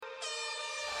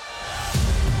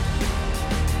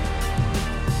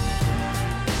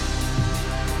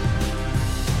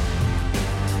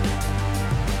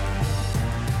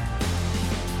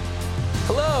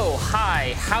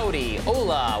Howdy,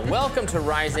 hola, welcome to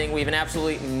Rising. We have an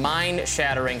absolutely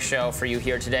mind-shattering show for you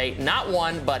here today. Not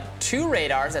one, but two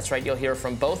radars. That's right, you'll hear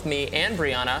from both me and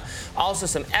Brianna. Also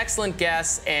some excellent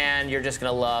guests, and you're just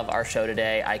going to love our show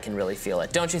today. I can really feel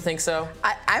it. Don't you think so?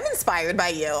 I'm inspired by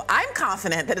you. I'm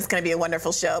confident that it's going to be a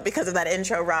wonderful show because of that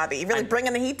intro, Robbie. You're really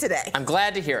bringing the heat today. I'm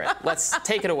glad to hear it. Let's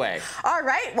take it away. All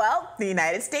right, well, the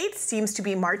United States seems to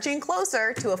be marching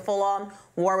closer to a full-on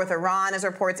war with Iran, as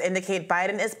reports indicate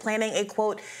Biden is planning a,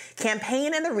 quote,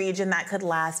 campaign in the region that could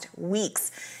last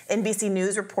weeks. NBC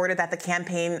News reported that the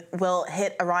campaign will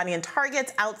hit Iranian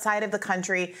targets outside of the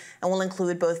country and will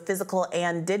include both physical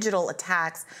and digital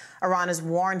attacks. Iran has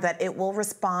warned that it will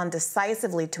respond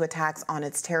decisively to attacks on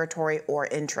its territory or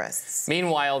interests.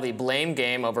 Meanwhile, the blame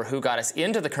game over who got us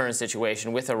into the current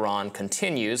situation with Iran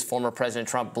continues. Former President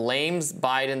Trump blames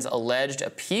Biden's alleged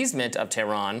appeasement of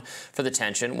Tehran for the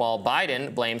tension, while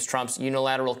Biden blames Trump's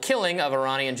unilateral killing of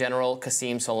Iranian General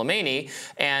Qasem Soleimani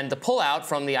and the pullout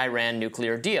from the Iran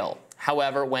nuclear deal.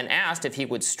 However, when asked if he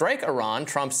would strike Iran,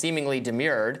 Trump seemingly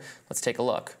demurred. Let's take a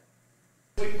look.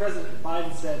 President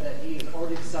Biden said that he has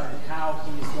already decided how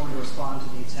he is going to respond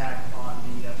to the attack on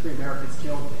the 3 Americans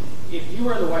killed. If you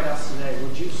were in the White House today,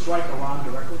 would you strike Iran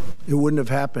directly? It wouldn't have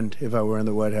happened if I were in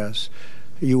the White House.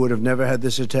 You would have never had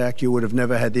this attack. You would have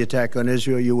never had the attack on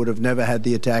Israel. You would have never had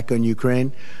the attack on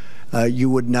Ukraine. You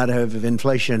would not have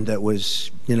inflation that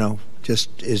was,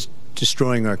 just is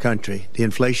destroying our country. The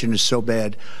inflation is so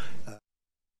bad.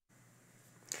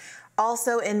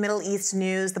 Also in Middle East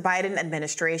news, the Biden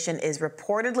administration is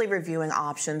reportedly reviewing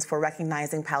options for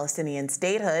recognizing Palestinian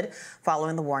statehood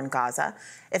following the war in Gaza.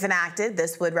 If enacted,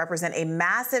 this would represent a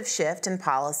massive shift in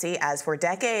policy, as for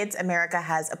decades, America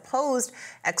has opposed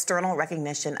external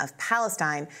recognition of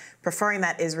Palestine, preferring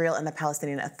that Israel and the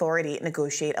Palestinian Authority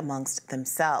negotiate amongst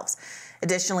themselves.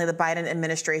 Additionally, the Biden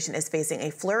administration is facing a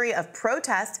flurry of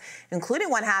protests, including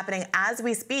one happening as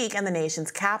we speak in the nation's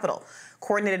capital.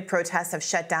 Coordinated protests have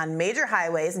shut down major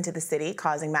highways into the city,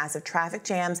 causing massive traffic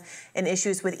jams and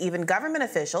issues with even government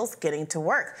officials getting to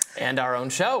work. And our own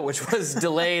show, which was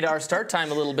delayed our start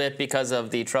time a little bit because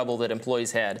of the trouble that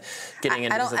employees had getting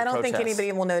into the protests. I don't think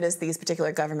anybody will notice these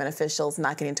particular government officials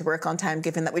not getting to work on time,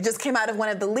 given that we just came out of one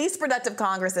of the least productive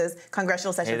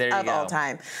congressional sessions of all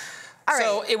time.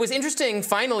 So it was interesting,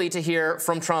 finally, to hear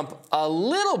from Trump a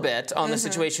little bit on the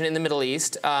situation in the Middle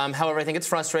East. However, I think it's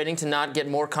frustrating to not get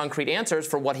more concrete answers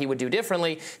for what he would do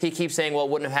differently. He keeps saying, well,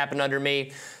 it wouldn't have happened under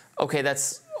me. Okay,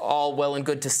 that's all well and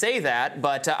good to say that,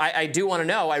 but I do want to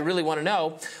know, I really want to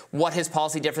know what his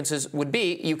policy differences would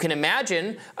be. You can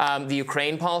imagine the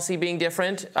Ukraine policy being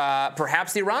different,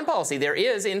 perhaps the Iran policy. There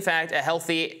is, in fact, a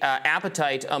healthy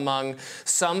appetite among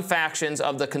some factions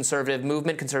of the conservative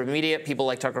movement, conservative media, people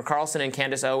like Tucker Carlson and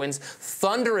Candace Owens,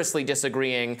 thunderously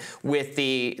disagreeing with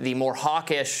the more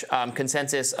hawkish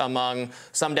consensus among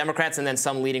some Democrats and then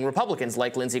some leading Republicans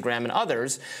like Lindsey Graham and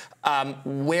others.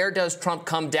 Where does Trump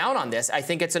come down on this? I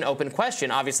think it's an open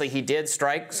question. Obviously, he did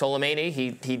strike Soleimani.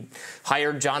 He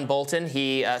hired John Bolton.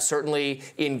 He certainly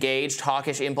engaged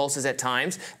hawkish impulses at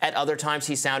times. At other times,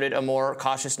 he sounded a more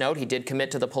cautious note. He did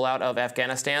commit to the pullout of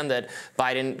Afghanistan that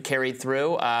Biden carried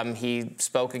through. He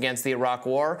spoke against the Iraq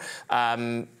War.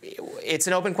 It's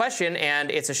an open question,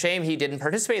 and it's a shame he didn't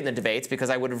participate in the debates, because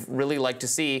I would have really liked to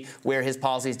see where his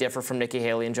policies differ from Nikki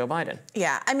Haley and Joe Biden.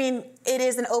 Yeah, I mean, it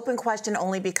is an open question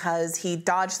only because he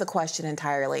dodged the question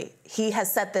entirely. He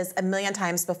has said this a million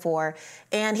times before,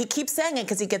 and he keeps saying it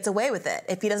because he gets away with it.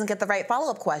 If he doesn't get the right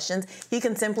follow-up questions, he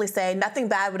can simply say, nothing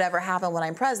bad would ever happen when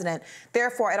I'm president.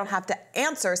 Therefore, I don't have to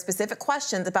answer specific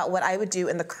questions about what I would do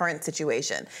in the current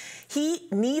situation. He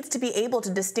needs to be able to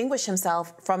distinguish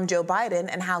himself from Joe Biden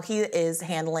and how he is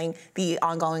handling the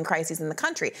ongoing crises in the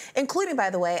country, including, by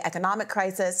the way, an economic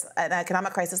crisis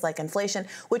like inflation,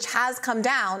 which has come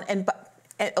down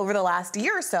over the last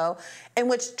year or so, in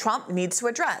which Trump needs to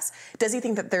address. Does he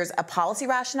think that there's a policy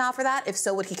rationale for that? If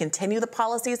so, would he continue the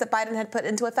policies that Biden had put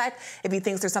into effect? If he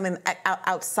thinks there's something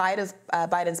outside of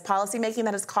Biden's policymaking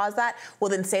that has caused that, well,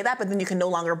 then say that, but then you can no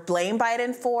longer blame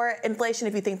Biden for inflation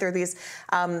if you think there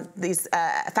are these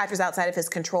factors outside of his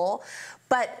control.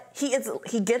 But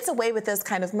he gets away with this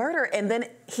kind of murder, and then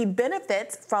he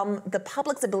benefits from the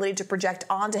public's ability to project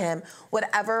onto him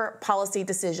whatever policy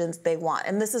decisions they want.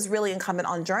 And this is really incumbent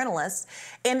on journalists,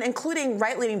 and including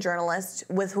right-leaning journalists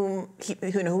with whom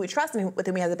we trust and with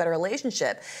whom he has a better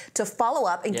relationship, to follow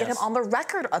up and get him on the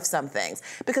record of some things.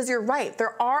 Because you're right,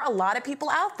 there are a lot of people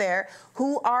out there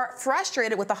who are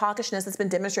frustrated with the hawkishness that's been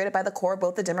demonstrated by the core of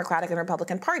both the Democratic and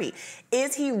Republican Party.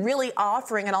 Is he really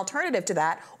offering an alternative to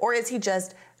that, or is he just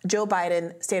Joe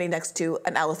Biden standing next to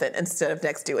an elephant instead of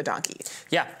next to a donkey.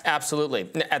 Yeah, absolutely.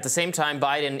 At the same time,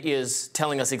 Biden is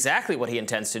telling us exactly what he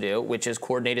intends to do, which is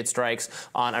coordinated strikes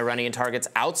on Iranian targets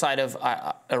outside of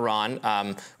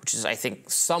Iran, which is, I think,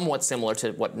 somewhat similar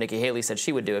to what Nikki Haley said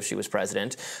she would do if she was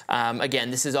president. Again,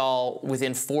 this is all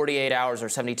within 48 hours or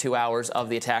 72 hours of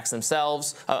the attacks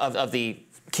themselves, of the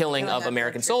killing of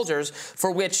American soldiers, for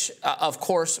which, of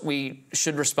course, we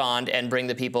should respond and bring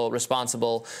the people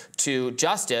responsible to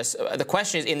justice. The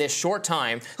question is, in this short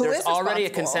time, there's already a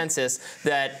consensus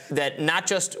that not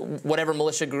just whatever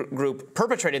militia group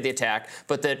perpetrated the attack,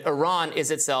 but that Iran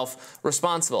is itself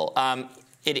responsible.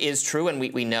 It is true, and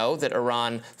we know that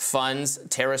Iran funds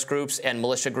terrorist groups and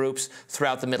militia groups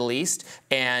throughout the Middle East.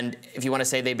 And if you want to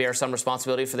say they bear some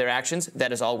responsibility for their actions,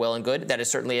 that is all well and good. That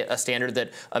is certainly a standard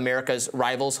that America's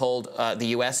rivals hold the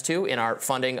U.S. to in our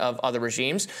funding of other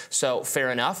regimes. So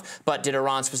fair enough. But did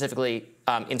Iran specifically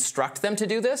instruct them to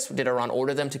do this? Did Iran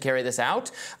order them to carry this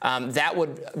out? That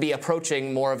would be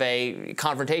approaching more of a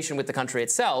confrontation with the country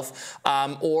itself.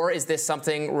 Or is this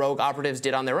something rogue operatives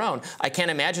did on their own? I can't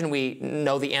imagine we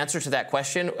know the answer to that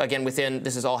question. Again,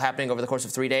 this is all happening over the course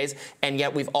of 3 days, and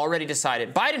yet we've already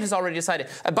decided. Biden has already decided.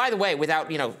 By the way, without,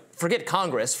 forget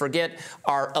Congress, forget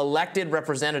our elected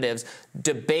representatives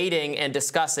debating and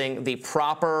discussing the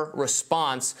proper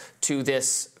response to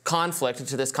this conflict,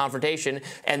 to this confrontation,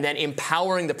 and then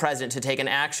empowering the president to take an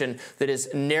action that is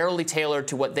narrowly tailored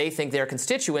to what they think their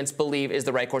constituents believe is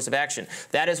the right course of action.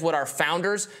 That is what our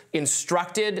founders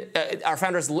instructed. Our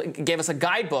founders gave us a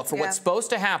guidebook for what's supposed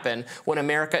to happen when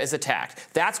America is attacked.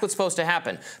 That's what's supposed to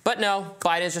happen. But no,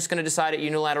 Biden is just going to decide it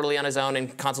unilaterally on his own in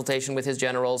consultation with his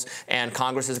generals, and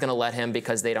Congress is going to let him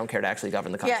because they don't care to actually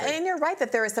govern the country. Yeah, and you're right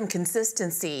that there is some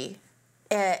consistency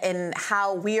in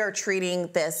how we are treating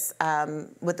this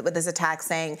with this attack,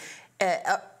 saying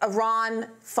Iran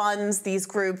funds these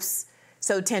groups,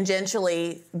 so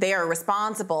tangentially they are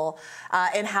responsible,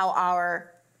 and how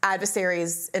our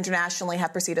adversaries internationally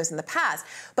have perceived us in the past.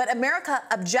 But America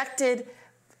objected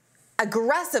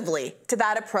aggressively to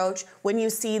that approach when you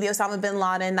see the Osama bin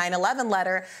Laden 9/11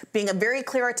 letter being a very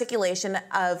clear articulation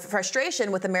of frustration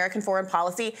with American foreign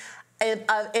policy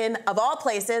in of all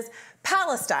places,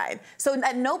 Palestine. So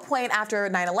at no point after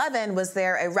 9/11 was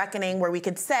there a reckoning where we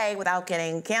could say, without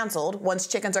getting canceled, once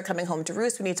chickens are coming home to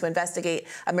roost, we need to investigate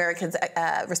Americans'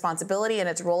 responsibility and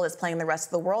its role as playing the rest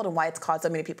of the world and why it's caused so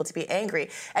many people to be angry.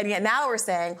 And yet now we're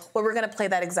saying, well, we're going to play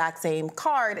that exact same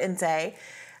card and say,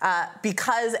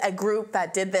 because a group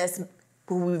that did this,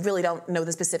 we really don't know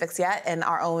the specifics yet, and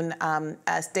our own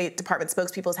State Department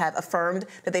spokespeople have affirmed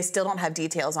that they still don't have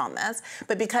details on this.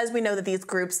 But because we know that these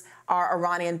groups are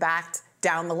Iranian-backed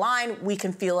down the line, we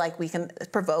can feel like we can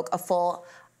provoke a full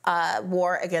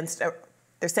war against.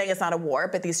 They're saying it's not a war,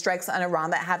 but these strikes on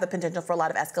Iran that have the potential for a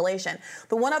lot of escalation.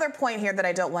 But one other point here that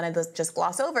I don't want to just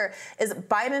gloss over is the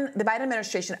Biden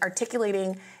administration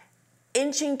articulating,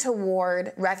 inching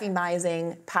toward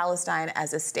recognizing Palestine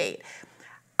as a state.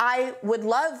 I would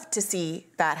love to see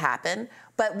that happen,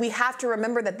 but we have to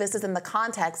remember that this is in the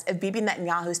context of Bibi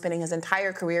Netanyahu spending his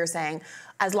entire career saying,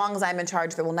 as long as I'm in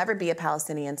charge, there will never be a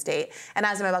Palestinian state. And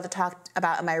as I'm about to talk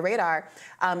about on my radar,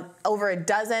 over a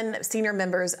dozen senior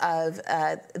members of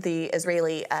the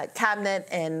Israeli cabinet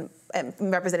and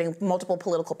representing multiple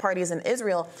political parties in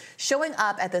Israel showing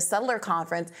up at the settler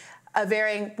conference,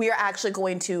 we are actually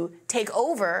going to take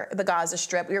over the Gaza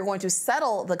Strip. We are going to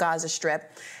settle the Gaza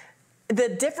Strip. The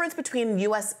difference between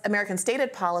U.S. American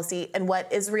stated policy and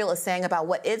what Israel is saying about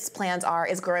what its plans are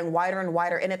is growing wider and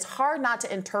wider, and it's hard not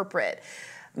to interpret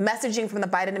messaging from the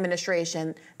Biden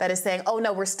administration that is saying, oh,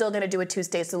 no, we're still going to do a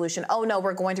two-state solution. Oh, no,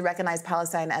 we're going to recognize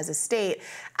Palestine as a state,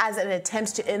 as an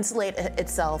attempt to insulate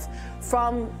itself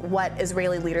from what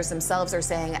Israeli leaders themselves are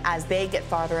saying as they get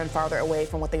farther and farther away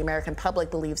from what the American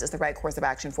public believes is the right course of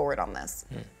action forward on this.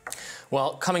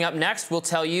 Well, coming up next, we'll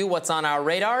tell you what's on our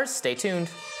radars. Stay tuned.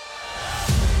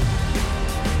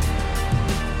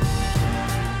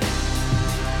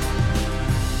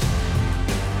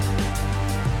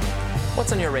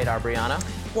 What's on your radar, Brianna?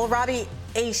 Well, Robbie,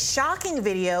 a shocking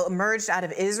video emerged out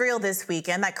of Israel this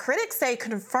weekend that critics say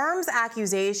confirms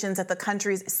accusations that the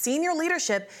country's senior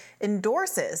leadership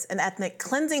endorses an ethnic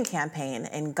cleansing campaign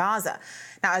in Gaza.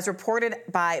 Now, as reported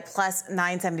by Plus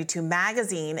 972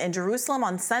 magazine, in Jerusalem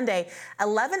on Sunday,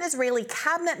 11 Israeli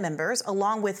cabinet members,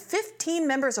 along with 15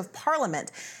 members of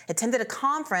parliament, attended a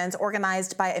conference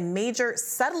organized by a major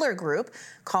settler group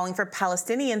calling for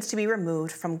Palestinians to be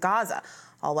removed from Gaza.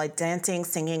 all while dancing,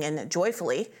 singing, and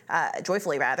joyfully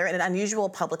in an unusual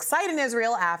public site in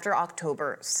Israel after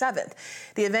October 7th.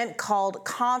 The event, called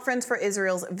Conference for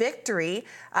Israel's Victory,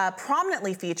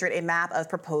 prominently featured a map of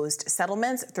proposed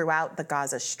settlements throughout the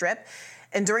Gaza Strip.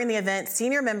 And during the event,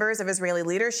 senior members of Israeli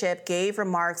leadership gave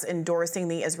remarks endorsing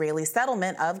the Israeli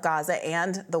settlement of Gaza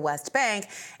and the West Bank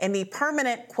and the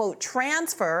permanent, quote,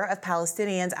 transfer of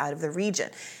Palestinians out of the region.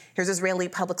 Here's Israeli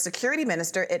Public Security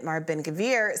Minister Itamar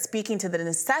Ben-Gvir speaking to the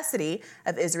necessity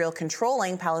of Israel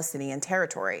controlling Palestinian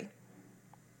territory.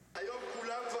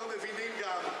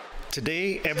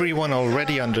 Today, everyone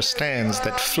already understands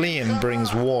that fleeing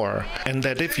brings war, and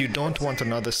that if you don't want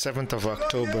another 7th of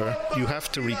October, you have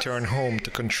to return home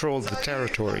to control the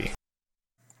territory.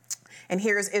 And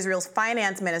here's Israel's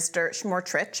finance minister,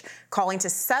 Smotrich, calling to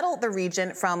settle the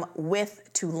region from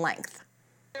width to length.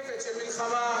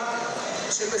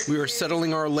 We are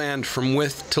settling our land from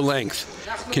width to length,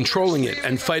 controlling it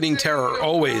and fighting terror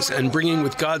always, and bringing,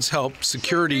 with God's help,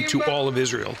 security to all of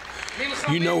Israel.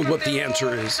 You know what the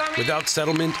answer is. Without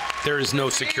settlement, there is no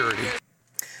security.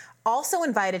 Also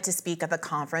invited to speak at the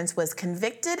conference was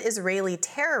convicted Israeli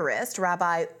terrorist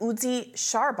Rabbi Uzi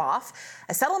Sharboff,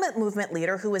 a settlement movement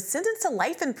leader who was sentenced to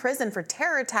life in prison for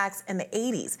terror attacks in the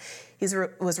 80s. He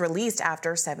was released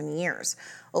after 7 years.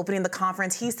 Opening the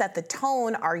conference, he set the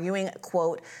tone, arguing,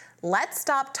 quote, "Let's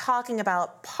stop talking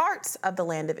about parts of the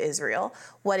land of Israel.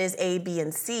 What is A, B,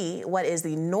 and C? What is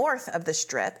the north of the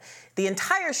Strip? The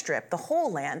entire Strip, the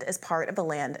whole land, is part of the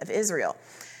land of Israel."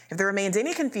 If there remains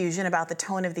any confusion about the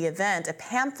tone of the event, a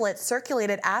pamphlet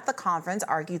circulated at the conference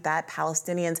argued that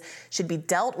Palestinians should be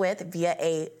dealt with via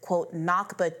a, quote,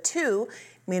 Nakba 2,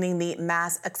 meaning the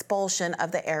mass expulsion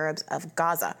of the Arabs of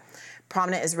Gaza.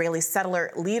 Prominent Israeli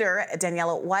settler leader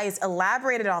Daniela Weiss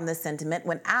elaborated on this sentiment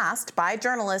when asked by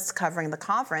journalists covering the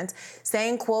conference,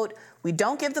 saying, quote, "We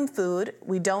don't give them food.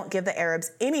 We don't give the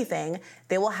Arabs anything.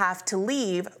 They will have to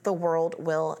leave. The world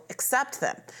will accept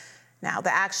them." Now,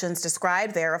 the actions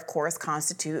described there, of course,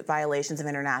 constitute violations of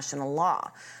international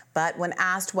law. But when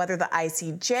asked whether the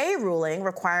ICJ ruling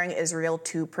requiring Israel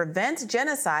to prevent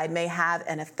genocide may have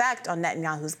an effect on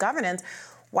Netanyahu's governance,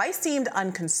 Weiss seemed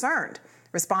unconcerned,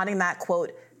 responding that,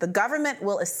 quote, "The government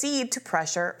will accede to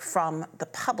pressure from the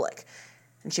public."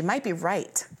 And she might be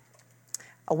right.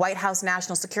 A White House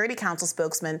National Security Council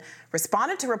spokesman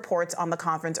responded to reports on the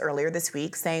conference earlier this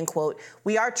week, saying, quote,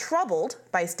 "We are troubled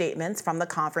by statements from the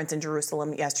conference in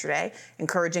Jerusalem yesterday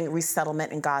encouraging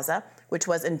resettlement in Gaza, which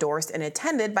was endorsed and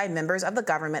attended by members of the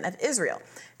government of Israel.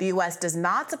 The U.S. does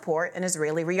not support an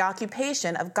Israeli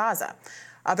reoccupation of Gaza."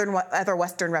 Other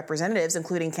Western representatives,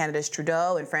 including Canada's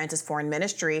Trudeau and France's foreign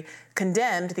ministry,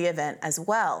 condemned the event as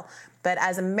well. But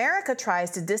as America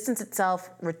tries to distance itself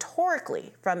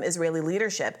rhetorically from Israeli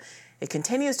leadership, it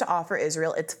continues to offer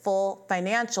Israel its full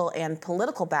financial and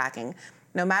political backing,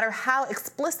 no matter how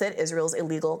explicit Israel's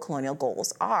illegal colonial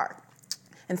goals are.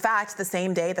 In fact, the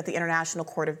same day that the International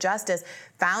Court of Justice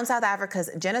found South Africa's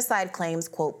genocide claims,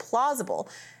 quote, plausible,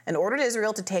 and ordered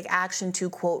Israel to take action to,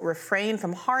 quote, refrain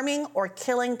from harming or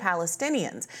killing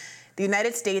Palestinians, the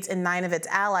United States and 9 of its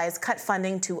allies cut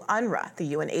funding to UNRWA, the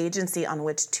UN agency on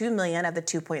which 2 million of the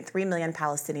 2.3 million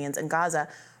Palestinians in Gaza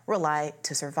rely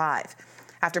to survive.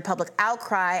 After public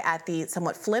outcry at the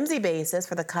somewhat flimsy basis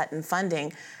for the cut in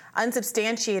funding,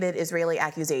 unsubstantiated Israeli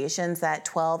accusations that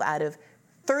 12 out of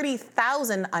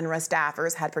 30,000 UNRWA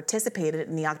staffers had participated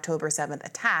in the October 7th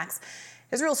attacks,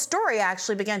 Israel's story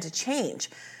actually began to change.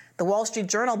 The Wall Street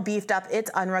Journal beefed up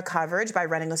its UNRWA coverage by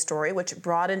running a story which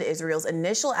broadened Israel's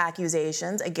initial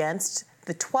accusations against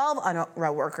the 12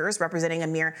 UNRWA workers, representing a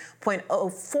mere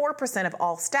 0.04% of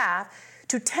all staff,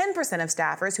 to 10% of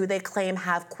staffers who they claim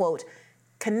have, quote,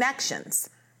 connections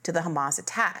to the Hamas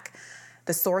attack.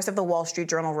 The source of the Wall Street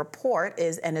Journal report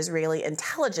is an Israeli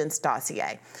intelligence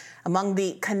dossier. Among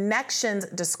the connections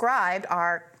described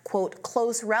are, quote,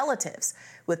 close relatives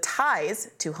with ties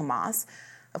to Hamas.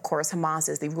 Of course, Hamas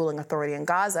is the ruling authority in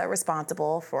Gaza,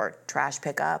 responsible for trash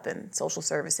pickup and social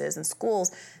services and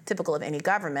schools, typical of any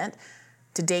government.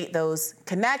 To date, those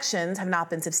connections have not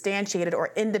been substantiated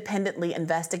or independently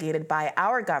investigated by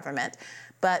our government.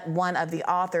 But one of the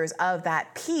authors of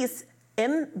that piece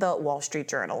in the Wall Street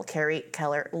Journal, Carrie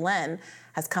Keller-Lenn,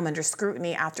 has come under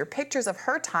scrutiny after pictures of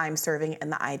her time serving in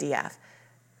the IDF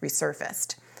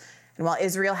resurfaced. And while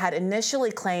Israel had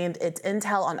initially claimed its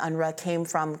intel on UNRWA came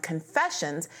from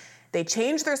confessions, they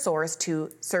changed their source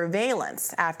to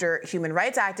surveillance after human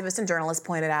rights activists and journalists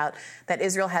pointed out that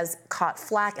Israel has caught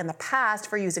flack in the past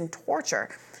for using torture,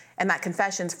 and that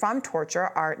confessions from torture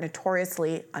are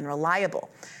notoriously unreliable.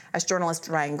 As journalist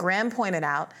Ryan Graham pointed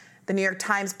out, The New York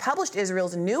Times published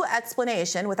Israel's new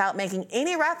explanation without making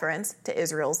any reference to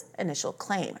Israel's initial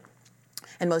claim.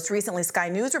 And most recently, Sky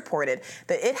News reported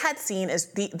that it had seen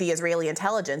the Israeli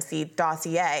intelligence, the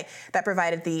dossier, that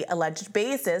provided the alleged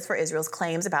basis for Israel's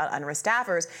claims about UNRWA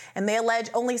staffers, and they allege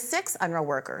only 6 UNRWA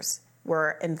workers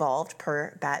were involved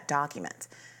per that document.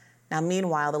 Now,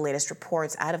 meanwhile, the latest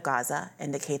reports out of Gaza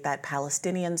indicate that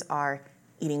Palestinians are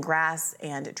eating grass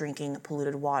and drinking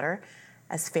polluted water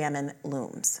as famine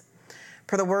looms.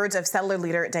 Per the words of settler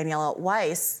leader Daniela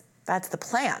Weiss, that's the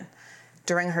plan.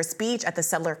 During her speech at the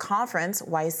settler conference,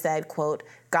 Weiss said, quote,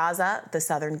 Gaza, the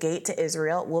southern gate to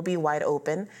Israel, will be wide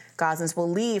open. Gazans will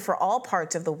leave for all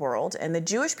parts of the world, and the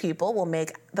Jewish people will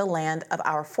make the land of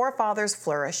our forefathers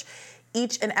flourish.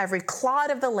 Each and every clod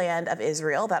of the land of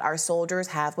Israel that our soldiers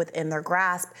have within their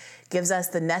grasp gives us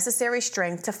the necessary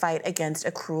strength to fight against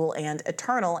a cruel and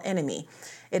eternal enemy.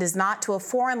 It is not to a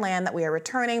foreign land that we are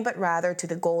returning, but rather to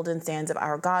the golden sands of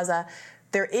our Gaza.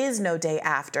 There is no day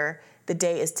after. The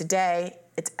day is today.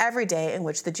 It's every day in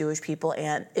which the Jewish people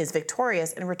is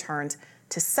victorious and returns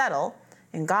to settle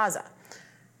in Gaza.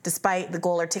 Despite the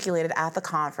goal articulated at the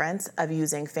conference of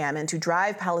using famine to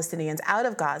drive Palestinians out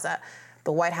of Gaza,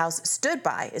 the White House stood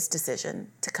by its decision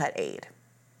to cut aid.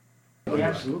 We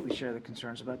absolutely share the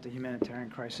concerns about the humanitarian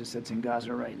crisis that's in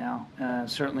Gaza right now.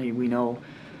 Certainly we know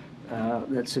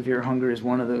that severe hunger is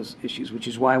one of those issues, which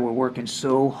is why we're working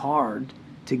so hard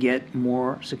to get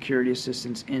more security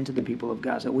assistance into the people of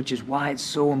Gaza, which is why it's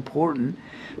so important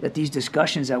that these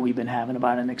discussions that we've been having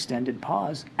about an extended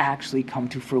pause actually come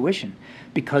to fruition.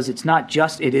 Because it's not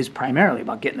just, it is primarily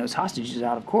about getting those hostages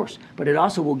out, of course, but it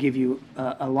also will give you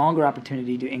a longer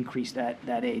opportunity to increase that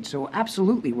aid. So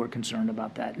absolutely we're concerned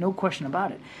about that, no question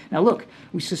about it. Now look,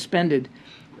 we suspended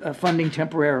funding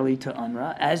temporarily to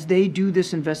UNRWA as they do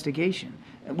this investigation.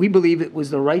 We believe it was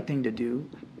the right thing to do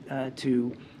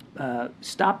to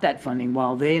stop that funding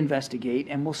while they investigate,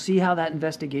 and we'll see how that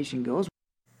investigation goes.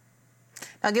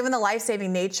 Now, given the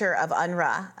life-saving nature of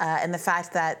UNRWA and the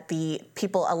fact that the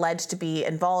people alleged to be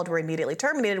involved were immediately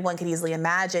terminated, one could easily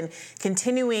imagine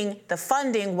continuing the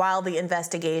funding while the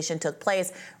investigation took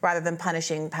place rather than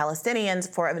punishing Palestinians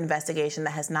for an investigation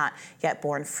that has not yet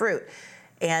borne fruit.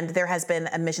 And there has been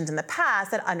admissions in the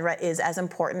past that UNRWA is as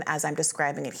important as I'm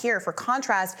describing it here. For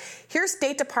contrast, here's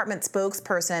State Department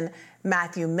spokesperson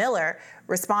Matthew Miller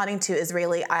responding to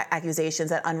Israeli accusations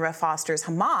that UNRWA fosters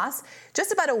Hamas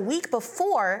just about a week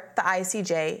before the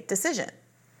ICJ decision.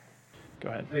 Go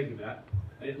ahead. Thank you, Matt.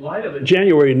 In light of a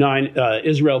January 9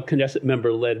 Israel Knesset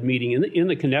member-led meeting in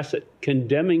the Knesset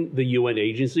condemning the UN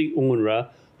agency, UNRWA,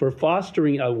 for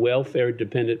fostering a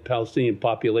welfare-dependent Palestinian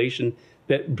population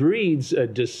that breeds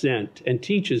dissent and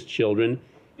teaches children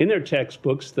in their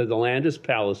textbooks that the land is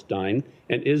Palestine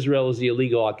and Israel is the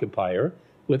illegal occupier,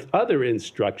 with other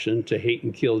instruction to hate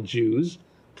and kill Jews,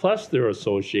 plus their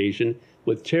association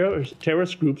with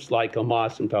terrorist groups like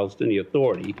Hamas and Palestinian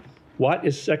Authority. What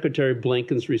is Secretary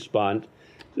Blinken's response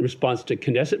to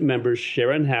Knesset members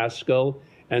Sharon Haskell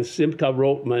and Simcha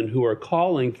Rotman, who are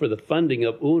calling for the funding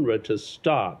of UNRWA to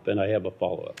stop? And I have a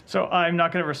follow-up. So I'm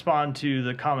not going to respond to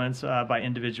the comments by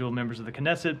individual members of the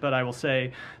Knesset, but I will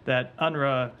say that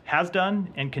UNRWA has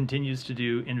done and continues to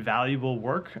do invaluable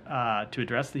work to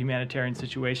address the humanitarian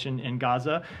situation in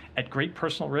Gaza at great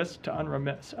personal risk to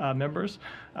UNRWA members.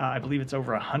 I believe it's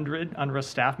over 100 UNRWA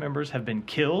staff members have been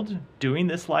killed doing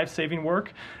this life-saving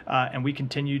work, and we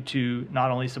continue to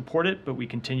not only support it, but we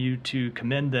continue to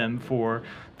commend them for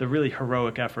the really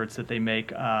heroic efforts that they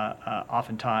make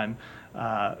oftentimes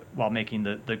while making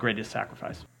the greatest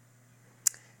sacrifice.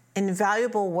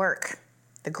 Invaluable work,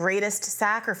 the greatest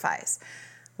sacrifice.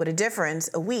 What a difference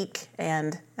a week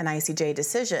and an ICJ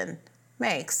decision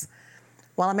makes.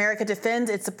 While America defends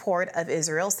its support of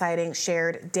Israel, citing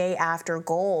shared day-after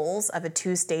goals of a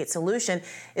two-state solution,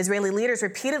 Israeli leaders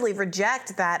repeatedly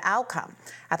reject that outcome.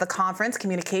 At the conference,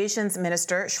 Communications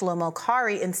Minister Shlomo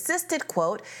Kari insisted,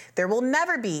 quote, there will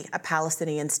never be a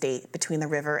Palestinian state between the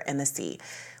river and the sea.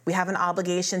 We have an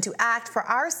obligation to act for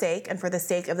our sake and for the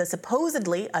sake of the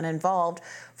supposedly uninvolved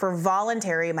for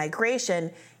voluntary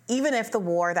migration, even if the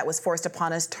war that was forced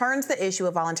upon us turns the issue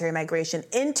of voluntary migration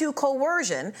into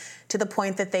coercion to the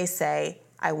point that they say,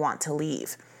 I want to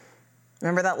leave.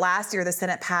 Remember that last year the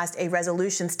Senate passed a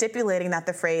resolution stipulating that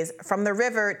the phrase, from the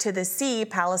river to the sea,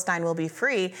 Palestine will be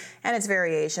free, and its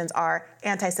variations are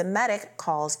anti-Semitic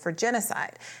calls for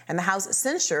genocide. And the House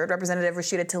censured Representative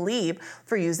Rashida Tlaib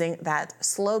for using that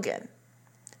slogan.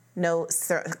 None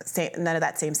of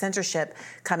that same censorship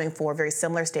coming for very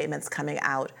similar statements coming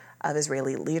out of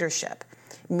Israeli leadership.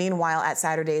 Meanwhile, at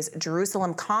Saturday's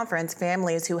Jerusalem conference,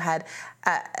 families who had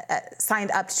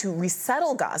signed up to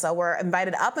resettle Gaza were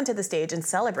invited up onto the stage and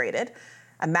celebrated.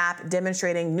 A map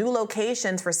demonstrating new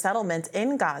locations for settlements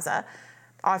in Gaza,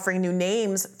 offering new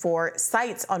names for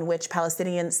sites on which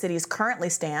Palestinian cities currently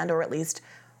stand, or at least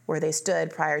where they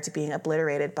stood prior to being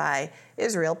obliterated by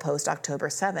Israel post-October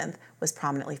 7th, was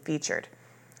prominently featured.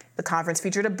 The conference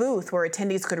featured a booth where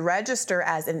attendees could register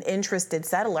as an interested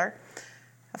settler.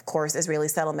 Of course, Israeli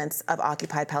settlements of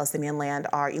occupied Palestinian land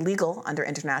are illegal under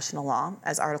international law.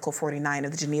 As Article 49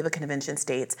 of the Geneva Convention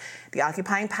states, the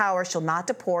occupying power shall not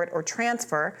deport or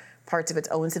transfer parts of its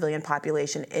own civilian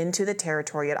population into the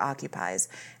territory it occupies,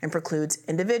 and precludes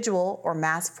individual or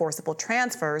mass forcible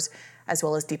transfers, as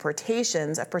well as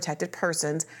deportations of protected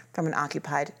persons from an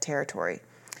occupied territory.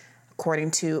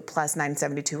 According to Plus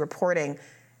 972 reporting,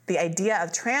 the idea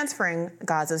of transferring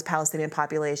Gaza's Palestinian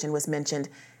population was mentioned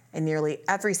in nearly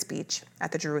every speech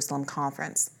at the Jerusalem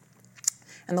conference.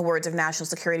 In the words of National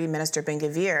Security Minister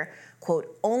Ben-Gvir,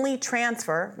 quote, "Only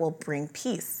transfer will bring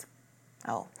peace."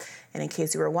 Oh, and in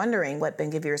case you were wondering what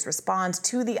Ben-Gvir's response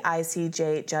to the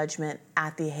ICJ judgment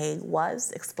at The Hague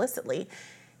was explicitly,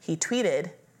 he tweeted,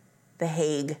 "The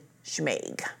Hague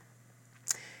schmeg."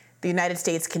 The United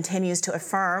States continues to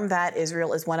affirm that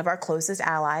Israel is one of our closest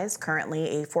allies.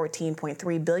 Currently, a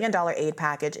 $14.3 billion aid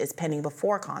package is pending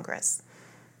before Congress.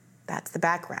 That's the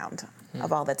background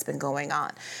of all that's been going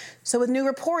on. So with new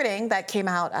reporting that came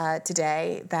out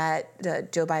today that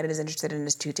Joe Biden is interested in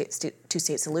his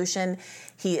two-state solution,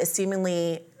 he is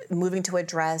seemingly moving to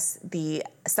address the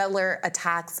settler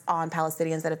attacks on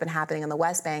Palestinians that have been happening in the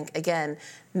West Bank. Again,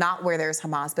 not where there's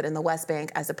Hamas, but in the West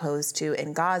Bank as opposed to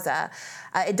in Gaza.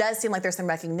 It does seem like there's some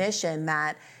recognition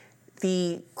that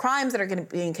the crimes that are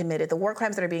being committed, the war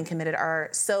crimes that are being committed, are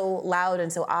so loud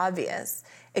and so obvious,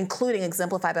 including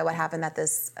exemplified by what happened at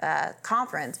this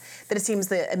conference, that it seems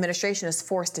the administration is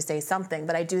forced to say something.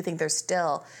 But I do think there's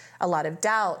still a lot of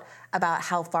doubt about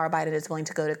how far Biden is willing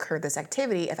to go to curb this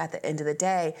activity if at the end of the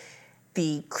day,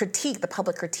 the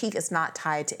public critique is not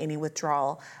tied to any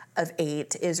withdrawal of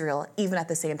aid to Israel, even at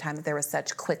the same time that there was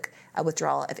such quick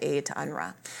withdrawal of aid to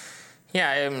UNRWA.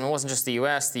 Yeah, it wasn't just the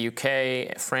U.S., the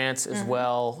U.K., France as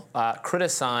well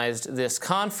criticized this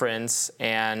conference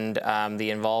and the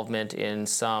involvement in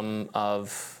some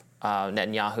of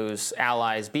Netanyahu's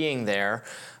allies being there.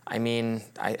 I mean,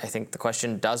 I think the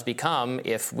question does become,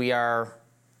 if we're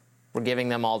giving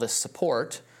them all this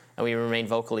support and we remain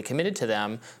vocally committed to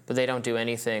them, but they don't do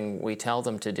anything we tell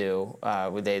them to do.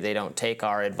 They don't take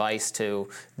our advice to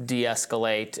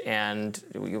de-escalate, and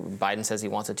Biden says he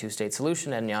wants a two-state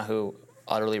solution. Netanyahu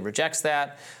utterly rejects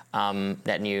that.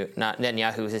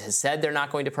 Netanyahu has said they're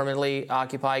not going to permanently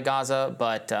occupy Gaza,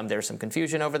 but there's some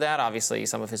confusion over that. Obviously,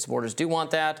 some of his supporters do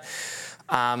want that.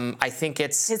 I think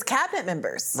it's his cabinet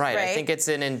members, right? I think it's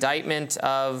an indictment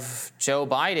of Joe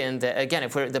Biden that, again,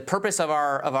 if the purpose of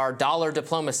our dollar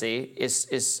diplomacy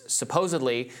is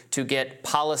supposedly to get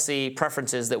policy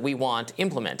preferences that we want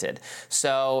implemented.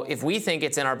 So if we think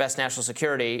it's in our best national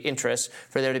security interest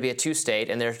for there to be a two-state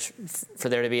and for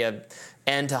there to be an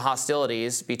end to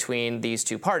hostilities between these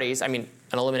two parties, I mean,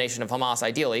 an elimination of Hamas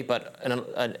ideally, but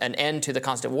an end to the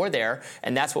constant war there,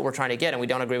 and that's what we're trying to get, and we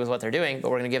don't agree with what they're doing,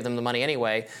 but we're going to give them the money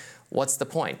anyway. What's the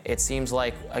point? It seems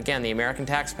like, again, the American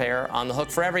taxpayer on the hook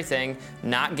for everything,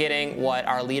 not getting what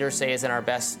our leaders say is in our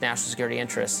best national security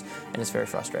interests, and it's very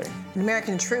frustrating.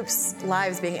 American troops'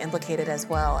 lives being implicated as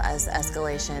well as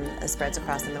escalation spreads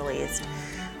across the Middle East.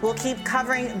 We'll keep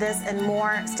covering this and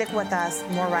more. Stick with us.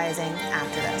 More Rising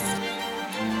after this.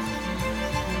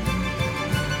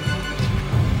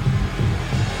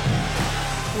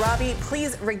 Robbie,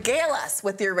 please regale us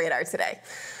with your radar today.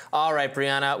 All right,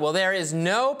 Brianna. Well, there is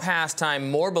no pastime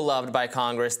more beloved by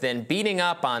Congress than beating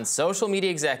up on social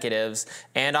media executives.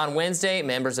 And on Wednesday,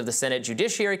 members of the Senate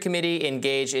Judiciary Committee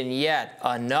engage in yet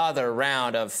another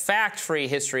round of fact-free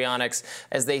histrionics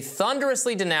as they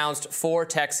thunderously denounced 4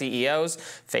 tech CEOs,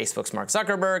 Facebook's Mark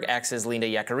Zuckerberg, X's Linda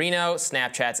Yaccarino,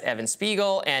 Snapchat's Evan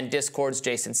Spiegel, and Discord's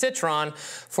Jason Citron,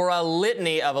 for a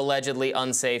litany of allegedly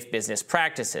unsafe business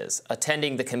practices.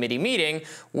 Attending the committee meeting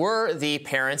were the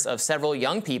parents of several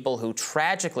young people who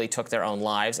tragically took their own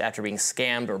lives after being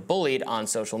scammed or bullied on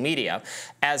social media.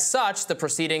 As such, the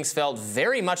proceedings felt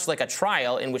very much like a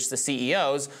trial in which the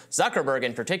CEOs, Zuckerberg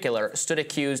in particular, stood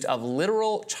accused of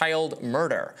literal child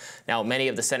murder. Now, many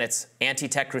of the Senate's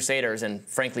anti-tech crusaders and,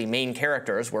 frankly, main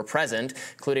characters were present,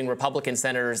 including Republican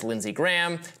Senators Lindsey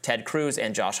Graham, Ted Cruz,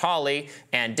 and Josh Hawley,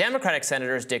 and Democratic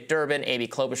Senators Dick Durbin, Amy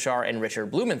Klobuchar, and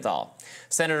Richard Blumenthal.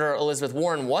 Senator Elizabeth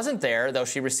Warren wasn't there, though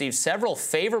she received several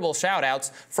favorable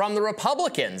shout-outs from the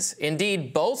Republicans.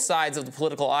 Indeed, both sides of the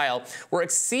political aisle were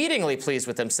exceedingly pleased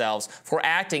with themselves for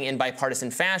acting in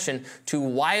bipartisan fashion to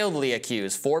wildly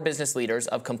accuse 4 business leaders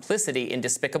of complicity in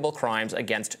despicable crimes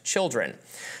against children.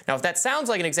 Now, if that sounds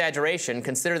like an exaggeration,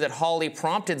 consider that Hawley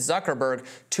prompted Zuckerberg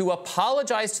to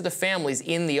apologize to the families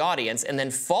in the audience and then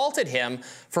faulted him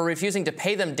for refusing to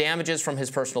pay them damages from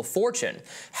his personal fortune.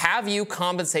 Have you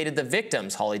compensated the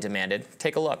victims? Hawley demanded.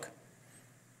 Take a look.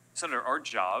 Senator, our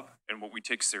job and what we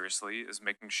take seriously is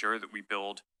making sure that we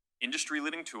build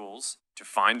industry-leading tools to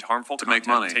find harmful content, make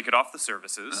money, take it off the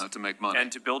services, to make money,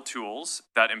 and to build tools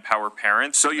that empower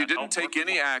parents. So you didn't take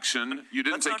any action. You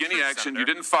didn't take any action. You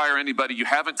didn't fire anybody. You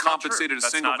haven't compensated a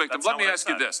single victim. Let me ask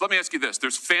you this. Let me ask you this.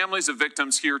 There's families of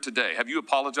victims here today. Have you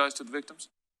apologized to the victims?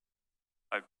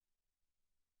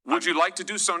 Would you like to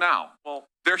do so now? Well,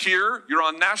 they're here. You're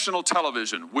on national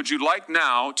television. Would you like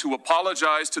now to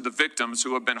apologize to the victims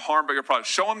who have been harmed by your product?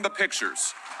 Show them the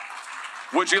pictures.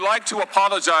 Would you like to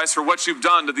apologize for what you've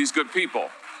done to these good people? I'm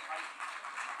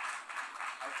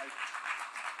sorry.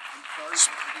 No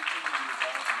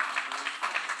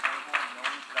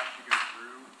one should have to go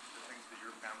through the things that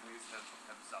your families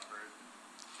have suffered.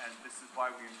 And this is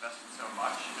why we invested so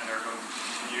much and are going to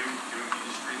continue doing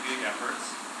industry-leading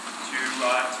efforts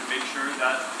to make sure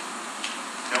that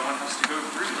no one has to go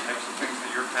through the types of things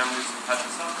that your families have had to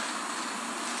suffer.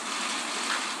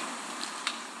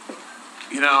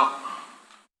 You know,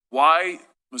 why,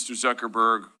 Mr.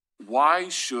 Zuckerberg, why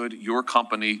should your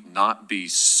company not be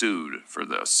sued for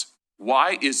this?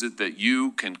 Why is it that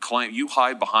you can claim, you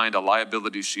hide behind a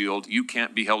liability shield, you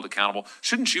can't be held accountable?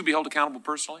 Shouldn't you be held accountable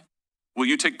personally? Will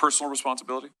you take personal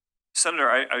responsibility? Senator,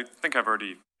 I think I've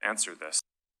already answered this.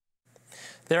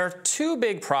 There are 2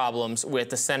 big problems with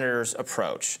the senator's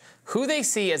approach: who they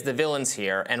see as the villains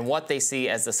here and what they see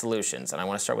as the solutions. And I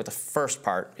want to start with the first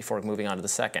part before moving on to the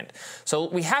second. So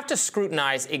we have to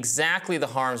scrutinize exactly the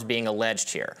harms being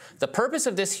alleged here. The purpose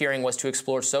of this hearing was to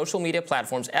explore social media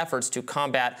platforms' efforts to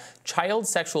combat child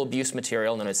sexual abuse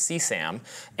material, known as CSAM,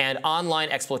 and online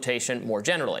exploitation more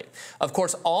generally. Of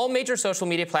course, all major social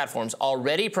media platforms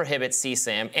already prohibit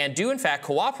CSAM and do in fact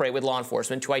cooperate with law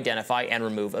enforcement to identify and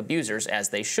remove abusers, as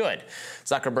they should.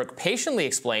 Zuckerberg patiently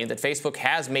explained that Facebook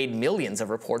has made millions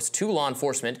of reports to law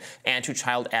enforcement and to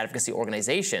child advocacy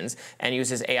organizations and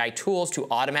uses AI tools to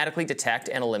automatically detect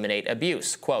and eliminate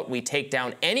abuse. Quote, "We take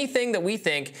down anything that we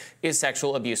think is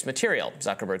sexual abuse material,"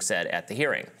 Zuckerberg said at the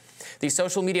hearing. The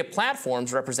social media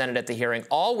platforms represented at the hearing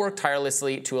all work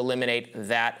tirelessly to eliminate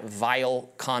that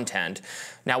vile content.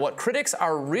 Now, what critics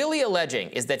are really alleging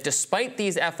is that despite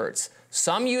these efforts,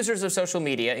 some users of social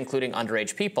media, including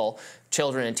underage people,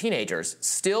 children and teenagers,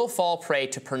 still fall prey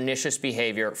to pernicious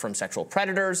behavior from sexual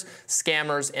predators,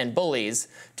 scammers, and bullies.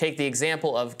 Take the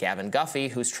example of Gavin Guffey,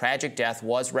 whose tragic death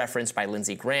was referenced by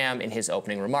Lindsey Graham in his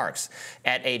opening remarks.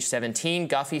 At age 17,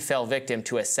 Guffey fell victim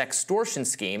to a sextortion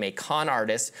scheme. A con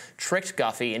artist tricked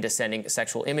Guffey into sending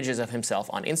sexual images of himself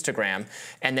on Instagram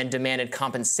and then demanded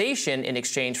compensation in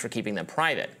exchange for keeping them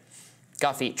private.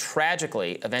 Guffey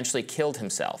tragically eventually killed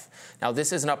himself. Now,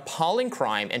 this is an appalling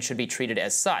crime and should be treated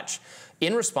as such.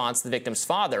 In response, the victim's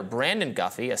father, Brandon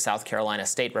Guffey, a South Carolina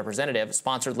state representative,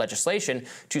 sponsored legislation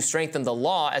to strengthen the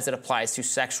law as it applies to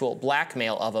sexual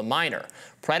blackmail of a minor.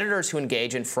 Predators who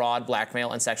engage in fraud,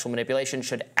 blackmail, and sexual manipulation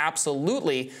should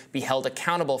absolutely be held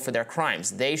accountable for their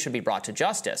crimes. They should be brought to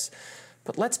justice.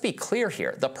 But let's be clear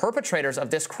here. The perpetrators of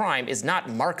this crime is not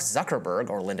Mark Zuckerberg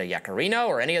or Linda Yaccarino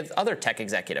or any other tech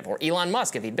executive or Elon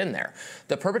Musk if he'd been there.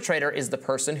 The perpetrator is the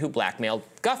person who blackmailed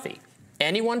Guffey.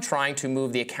 Anyone trying to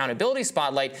move the accountability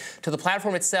spotlight to the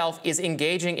platform itself is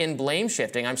engaging in blame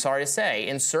shifting, I'm sorry to say,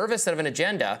 in service of an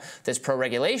agenda that's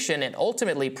pro-regulation and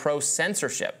ultimately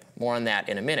pro-censorship. More on that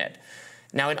in a minute.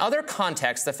 Now, in other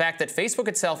contexts, the fact that Facebook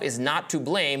itself is not to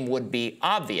blame would be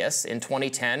obvious. In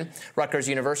 2010, Rutgers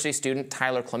University student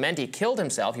Tyler Clementi killed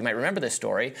himself, you might remember this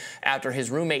story, after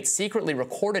his roommate secretly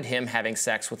recorded him having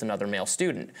sex with another male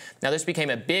student. Now, this became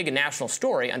a big national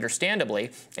story,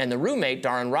 understandably, and the roommate,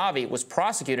 Darren Ravi, was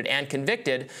prosecuted and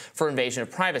convicted for invasion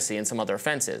of privacy and some other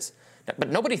offenses. But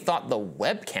nobody thought the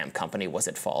webcam company was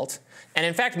at fault. And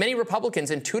in fact, many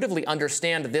Republicans intuitively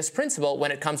understand this principle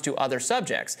when it comes to other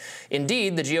subjects.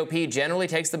 Indeed, the GOP generally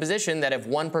takes the position that if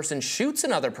one person shoots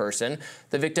another person,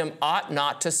 the victim ought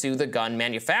not to sue the gun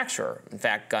manufacturer. In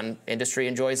fact, gun industry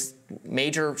enjoys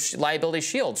major liability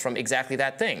shields from exactly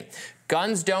that thing.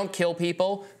 Guns don't kill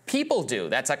people, people do.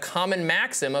 That's a common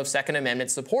maxim of Second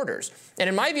Amendment supporters. And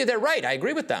in my view, they're right. I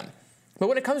agree with them. But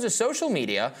when it comes to social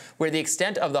media, where the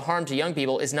extent of the harm to young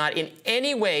people is not in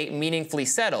any way meaningfully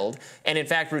settled, and in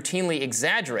fact routinely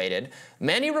exaggerated,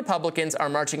 many Republicans are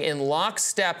marching in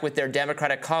lockstep with their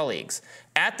Democratic colleagues.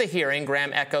 At the hearing,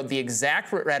 Graham echoed the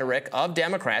exact rhetoric of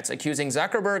Democrats, accusing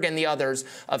Zuckerberg and the others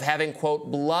of having, quote,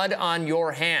 blood on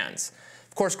your hands.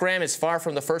 Of course, Graham is far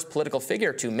from the first political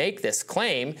figure to make this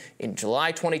claim. In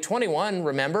July 2021,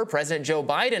 remember, President Joe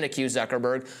Biden accused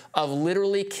Zuckerberg of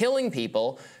literally killing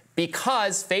people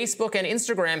because Facebook and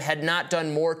Instagram had not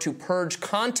done more to purge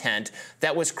content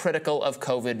that was critical of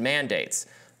COVID mandates.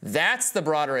 That's the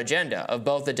broader agenda of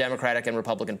both the Democratic and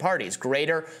Republican parties,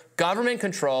 greater government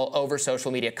control over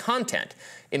social media content.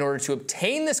 In order to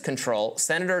obtain this control,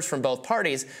 senators from both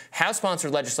parties have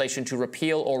sponsored legislation to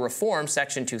repeal or reform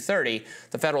Section 230,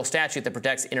 the federal statute that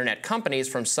protects internet companies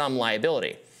from some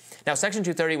liability. Now, Section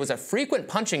 230 was a frequent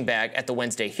punching bag at the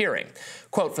Wednesday hearing.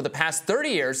 Quote, for the past 30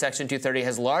 years, Section 230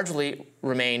 has largely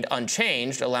remained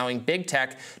unchanged, allowing big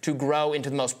tech to grow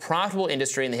into the most profitable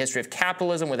industry in the history of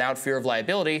capitalism without fear of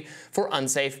liability for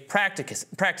unsafe practices.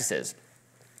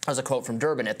 That was a quote from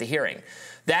Durbin at the hearing.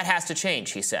 That has to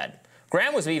change, he said.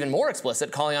 Graham was even more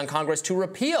explicit, calling on Congress to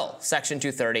repeal Section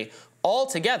 230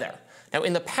 altogether. Now,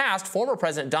 in the past, former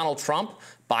President Donald Trump,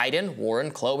 Biden,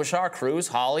 Warren, Klobuchar, Cruz,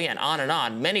 Hawley, and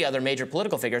on, many other major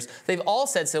political figures, they've all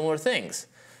said similar things.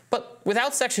 But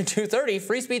without Section 230,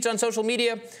 free speech on social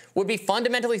media would be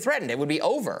fundamentally threatened. It would be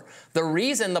over. The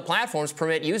reason the platforms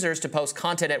permit users to post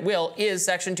content at will is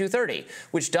Section 230,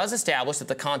 which does establish that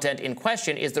the content in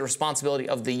question is the responsibility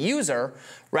of the user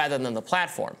rather than the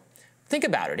platform. Think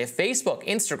about it. If Facebook,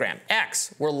 Instagram,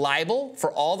 X were liable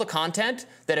for all the content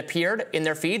that appeared in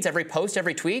their feeds, every post,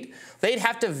 every tweet, they'd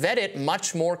have to vet it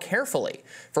much more carefully.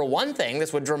 For one thing,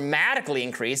 this would dramatically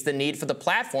increase the need for the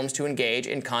platforms to engage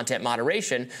in content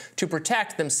moderation to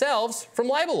protect themselves from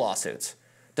libel lawsuits.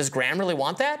 Does Graham really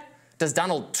want that? Does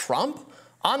Donald Trump?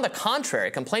 On the contrary,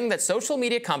 complaining that social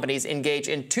media companies engage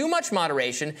in too much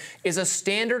moderation is a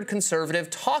standard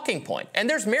conservative talking point. And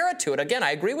there's merit to it. Again,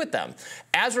 I agree with them.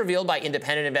 As revealed by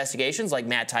independent investigations like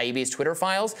Matt Taibbi's Twitter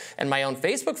files and my own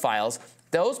Facebook files,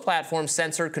 those platforms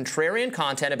censored contrarian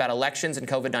content about elections and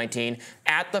COVID-19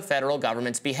 at the federal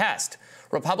government's behest.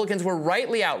 Republicans were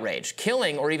rightly outraged.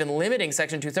 Killing or even limiting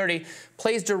Section 230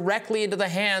 plays directly into the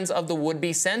hands of the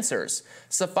would-be censors.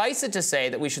 Suffice it to say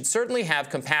that we should certainly have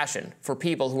compassion for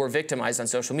people who are victimized on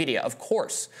social media, of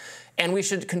course. And we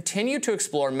should continue to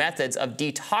explore methods of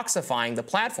detoxifying the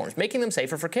platforms, making them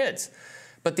safer for kids.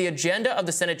 But the agenda of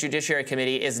the Senate Judiciary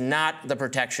Committee is not the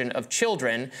protection of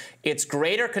children. It's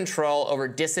greater control over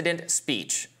dissident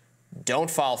speech.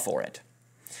 Don't fall for it.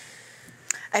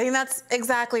 I think that's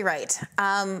exactly right.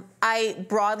 I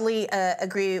broadly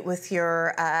agree with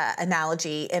your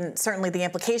analogy, and certainly the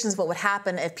implications of what would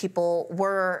happen if people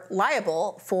were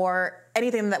liable for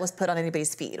anything that was put on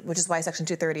anybody's feed, which is why Section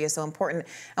 230 is so important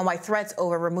and why threats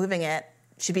over removing it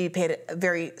should be paid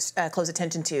very close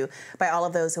attention to by all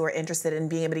of those who are interested in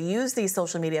being able to use these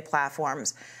social media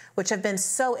platforms, which have been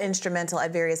so instrumental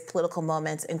at various political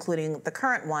moments, including the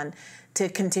current one, to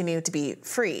continue to be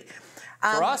free.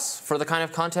 For us, for the kind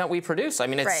of content we produce. I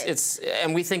mean,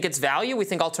 and we think it's value. We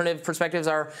think alternative perspectives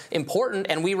are important,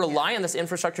 and we rely on this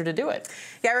infrastructure to do it.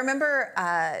 Yeah, I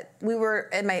remember we were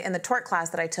in the tort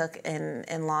class that I took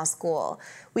in law school.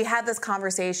 We had this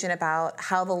conversation about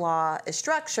how the law is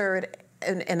structured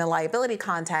in a liability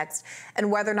context,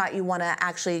 and whether or not you want to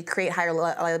actually create higher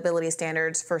liability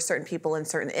standards for certain people in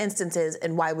certain instances,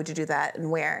 and why would you do that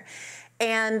and where.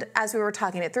 And as we were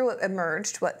talking it through, it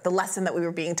emerged what the lesson that we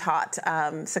were being taught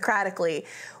Socratically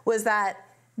was that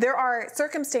there are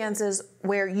circumstances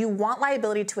where you want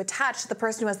liability to attach to the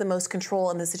person who has the most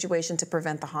control in the situation to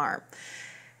prevent the harm.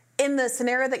 In the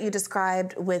scenario that you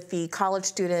described with the college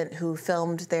student who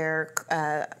filmed their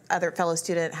other fellow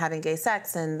student having gay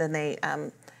sex and then they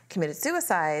committed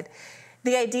suicide,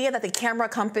 the idea that the camera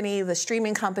company, the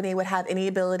streaming company would have any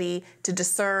ability to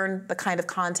discern the kind of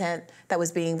content that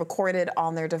was being recorded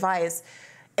on their device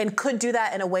and could do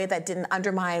that in a way that didn't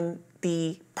undermine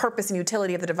the purpose and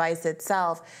utility of the device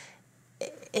itself,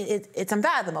 it's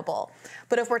unfathomable.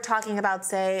 But if we're talking about,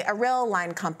 say, a rail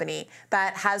line company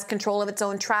that has control of its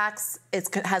own tracks,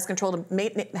 has control of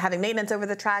having maintenance over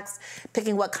the tracks,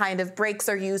 picking what kind of brakes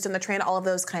are used in the train, all of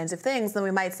those kinds of things, then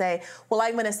we might say, well,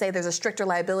 I'm going to say there's a stricter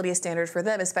liability standard for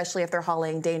them, especially if they're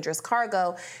hauling dangerous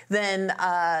cargo, than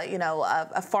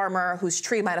a farmer whose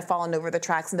tree might have fallen over the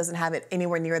tracks and doesn't have it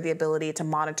anywhere near the ability to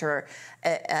monitor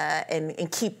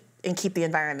and keep the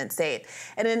environment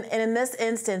safe. And in this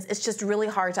instance, it's just really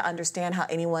hard to understand how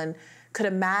anyone could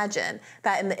imagine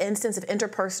that in the instance of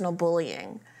interpersonal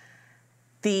bullying,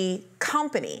 the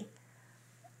company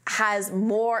has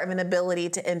more of an ability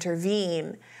to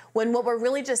intervene, when what we're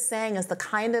really just saying is the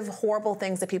kind of horrible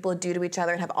things that people do to each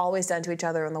other and have always done to each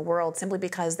other in the world simply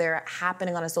because they're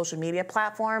happening on a social media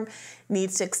platform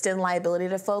needs to extend liability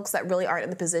to folks that really aren't in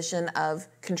the position of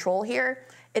control here.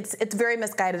 It's very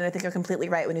misguided, and I think you're completely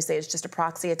right when you say it's just a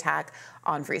proxy attack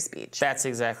on free speech. That's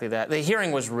exactly that. The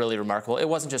hearing was really remarkable. It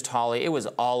wasn't just Holly, it was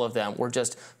all of them were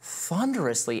just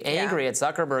thunderously angry at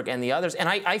Zuckerberg and the others. And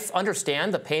I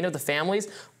understand the pain of the families.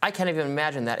 I can't even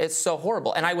imagine that. It's so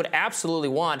horrible. And I would absolutely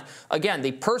want, again,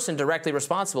 the person directly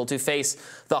responsible to face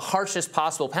the harshest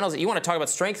possible penalty. You want to talk about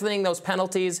strengthening those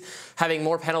penalties, having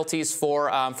more penalties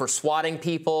for swatting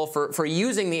people, for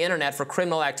using the internet for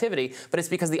criminal activity, but it's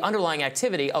because the underlying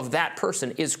activity of that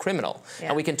person is criminal. Yeah.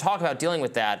 And we can talk about dealing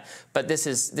with that, but this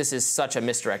is such a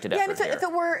misdirected effort. Yeah, and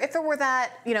if it were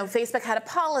that, you know, Facebook had a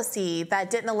policy that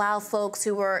didn't allow folks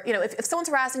who were, you know, if someone's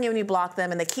harassing you and you block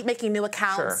them and they keep making new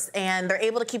accounts and they're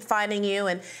able to keep finding you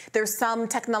and there's some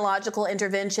technological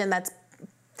intervention that's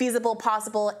feasible,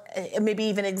 possible, maybe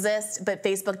even exist, but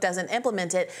Facebook doesn't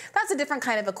implement it, that's a different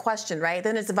kind of a question, right?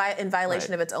 Then it's in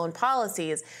violation of its own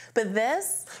policies. But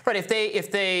this... Right, if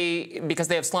they, because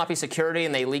they have sloppy security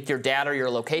and they leak your data or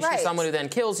your location to someone who then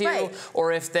kills you,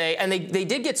 or if they, and they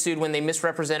did get sued when they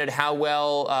misrepresented how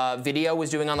well video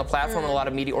was doing on the platform, and a lot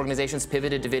of media organizations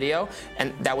pivoted to video,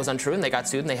 and that was untrue, and they got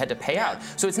sued and they had to pay out.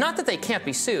 So it's not that they can't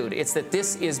be sued, it's that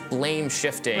this is blame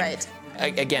shifting. Right.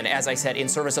 Again, as I said, in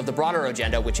service of the broader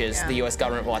agenda, which is the U.S.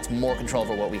 government wants more control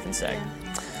over what we can say.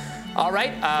 All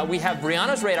right, we have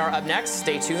Brianna's Radar up next.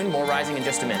 Stay tuned. More Rising in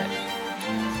just a minute.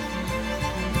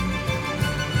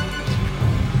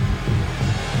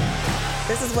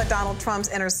 This is what Donald Trump's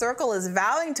inner circle is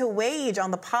vowing to wage on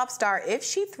the pop star if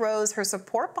she throws her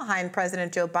support behind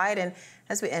President Joe Biden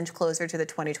as we inch closer to the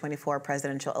 2024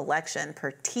 presidential election,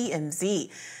 per TMZ.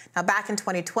 Now, back in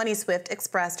 2020, Swift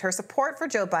expressed her support for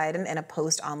Joe Biden in a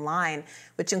post online,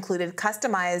 which included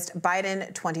customized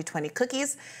Biden 2020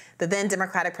 cookies. The then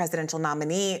Democratic presidential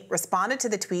nominee responded to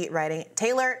the tweet, writing,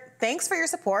 "Taylor, thanks for your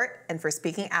support and for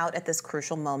speaking out at this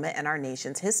crucial moment in our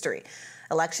nation's history.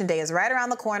 Election day is right around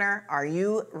the corner. Are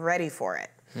you ready for it?"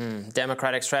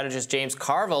 Democratic strategist James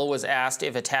Carville was asked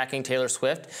if attacking Taylor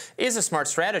Swift is a smart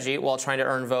strategy while trying to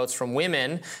earn votes from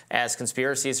women, as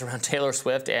conspiracies around Taylor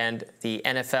Swift and the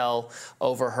NFL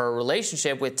over her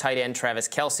relationship with tight end Travis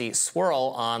Kelce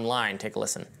swirl online. Take a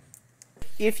listen.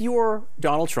 If you're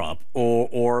Donald Trump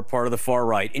or part of the far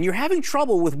right and you're having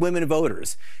trouble with women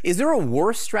voters, is there a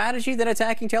worse strategy than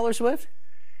attacking Taylor Swift?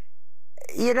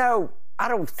 You know, I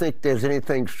don't think there's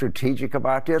anything strategic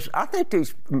about this. I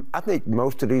think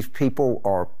most of these people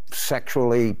are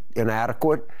sexually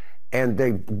inadequate, and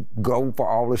they go for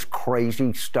all this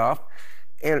crazy stuff.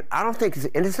 And I don't think,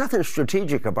 and there's nothing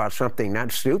strategic about something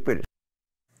that stupid.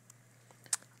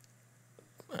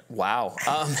 Wow.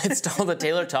 It's still the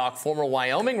Taylor talk. Former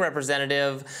Wyoming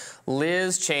Representative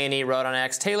Liz Cheney wrote on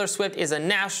X, "Taylor Swift is a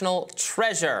national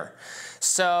treasure."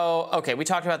 So, okay, we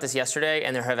talked about this yesterday,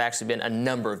 and there have actually been a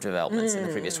number of developments in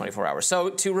the previous 24 hours.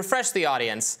 So, to refresh the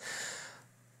audience,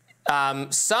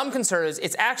 some conservatives,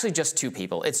 it's actually just two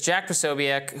people. It's Jack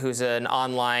Posobiec, who's an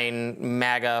online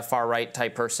MAGA far-right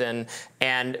type person,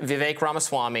 and Vivek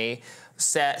Ramaswamy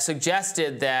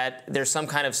suggested that there's some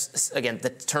kind of, again, the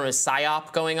term is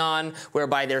PSYOP going on,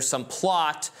 whereby there's some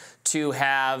plot to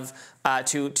have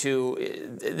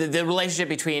the relationship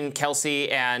between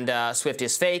Kelce and Swift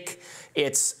is fake.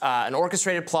 It's an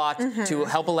orchestrated plot to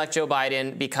help elect Joe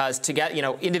Biden because together, you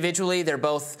know, individually they're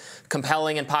both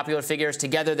compelling and popular figures.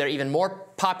 Together they're even more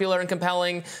popular and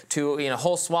compelling to a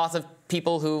whole swath of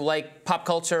people who like pop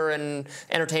culture and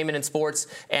entertainment and sports.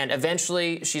 And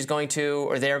eventually she's going to,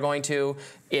 or they're going to,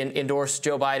 endorse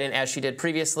Joe Biden as she did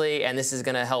previously, and this is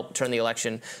going to help turn the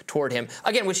election toward him.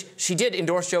 Again, which she did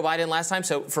endorse Joe Biden last time,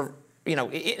 so for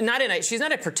she's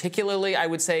not a particularly, I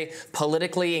would say,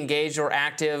 politically engaged or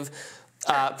active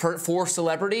for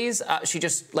celebrities. She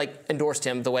just endorsed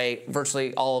him the way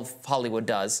virtually all of Hollywood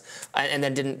does, and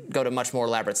then didn't go to much more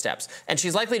elaborate steps. And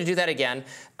she's likely to do that again.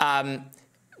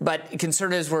 But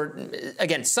conservatives were,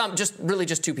 again,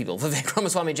 just two people, Vivek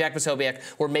Ramaswamy and Jack Posobiec,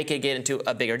 were making it into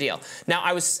a bigger deal. Now,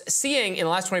 I was seeing in the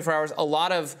last 24 hours a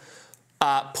lot of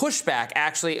pushback.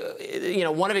 Actually,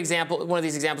 one of these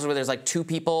examples where there's two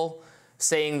people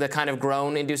saying the kind of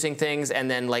groan-inducing things, and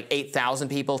then 8,000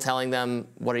 people telling them,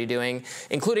 "What are you doing?"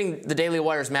 Including the Daily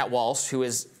Wire's Matt Walsh, who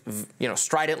is,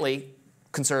 stridently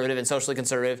conservative and socially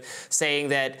conservative, saying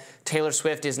that Taylor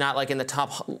Swift is not in the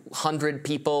top 100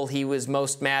 people he was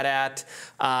most mad at.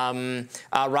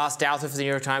 Ross Douthat of the New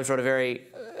York Times wrote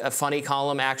a funny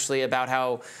column actually about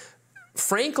how,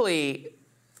 frankly,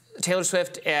 Taylor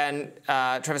Swift and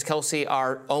Travis Kelce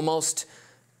are almost,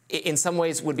 in some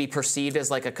ways, would be perceived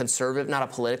as like a conservative, not a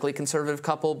politically conservative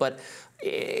couple, but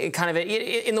kind of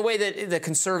in the way that the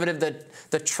conservative,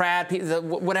 the trad,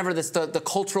 whatever the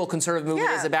cultural conservative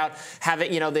movement is about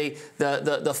having,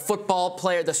 the football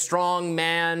player, the strong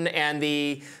man, and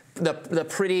the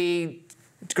pretty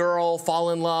girl fall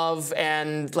in love,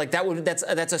 and like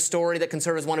that's a story that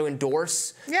conservatives want to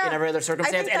endorse in every other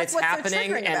circumstance, and it's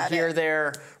happening, and here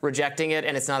they're rejecting it,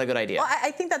 and it's not a good idea. Well,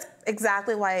 I think that's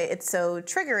exactly why it's so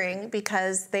triggering,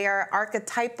 because they are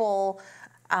archetypal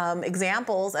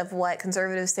examples of what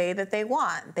conservatives say that they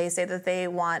want. They say that they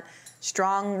want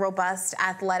strong, robust,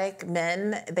 athletic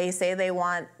men. They say they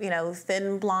want,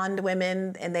 thin, blonde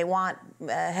women, and they want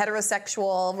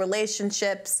heterosexual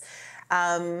relationships.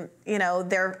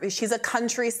 She's a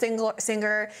country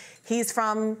singer. He's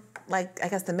from, I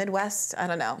guess the Midwest. I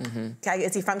don't know. Mm-hmm.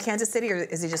 Is he from Kansas City, or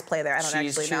does he just play there? I don't actually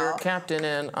know. She's your captain,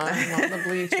 and I'm on the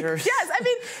bleachers. Yes, I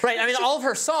mean. Right. I mean, all of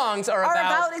her songs are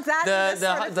about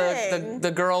exactly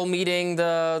the girl meeting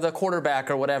the quarterback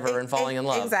or whatever and falling in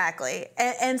love. Exactly.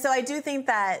 And so I do think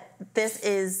that this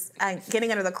is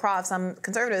getting under the craw of some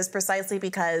conservatives, precisely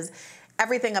because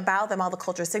everything about them, all the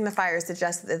culture signifiers,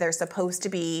 suggest that they're supposed to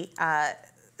be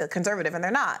conservative, and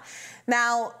they're not.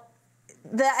 Now,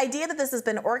 the idea that this has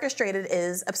been orchestrated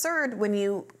is absurd when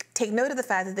you take note of the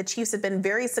fact that the Chiefs have been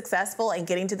very successful in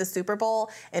getting to the Super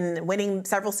Bowl and winning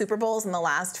several Super Bowls in the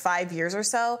last 5 years or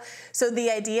so. So the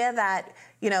idea that,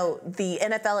 the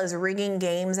NFL is rigging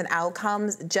games and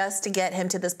outcomes just to get him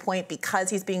to this point because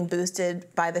he's being boosted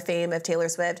by the fame of Taylor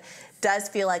Swift does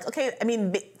feel like, okay, I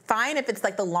mean, fine if it's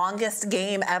like the longest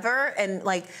game ever, and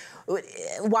like,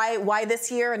 why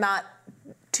this year and not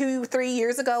 2-3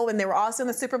 years ago when they were also in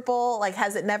the Super Bowl? Like,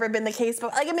 has it never been the case?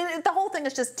 But the whole thing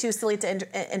is just too silly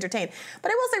to entertain.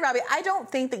 But I will say, Robbie, I don't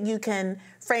think that you can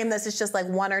frame this as just like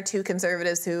one or two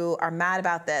conservatives who are mad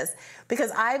about this,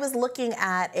 because I was looking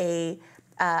at a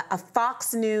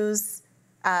Fox News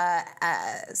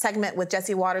segment with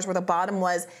Jesse Waters where the bottom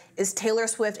was, is Taylor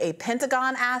Swift a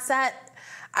Pentagon asset?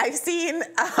 I've seen,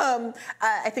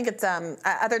 I think it's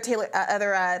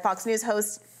other Fox News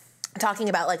hosts talking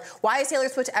about, like, why is Taylor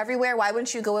Swift everywhere? Why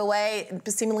wouldn't you go away?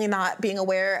 Seemingly not being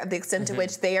aware of the extent to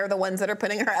which they are the ones that are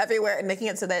putting her everywhere and making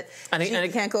it so that she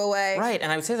can't go away. Right,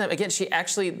 and I would say that, again, she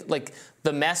actually, like,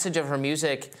 the message of her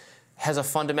music has a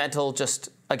fundamental, just,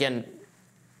 again,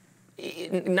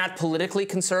 not politically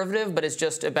conservative, but it's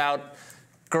just about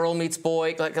girl meets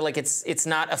boy, like it's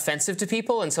not offensive to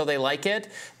people, and so they like it.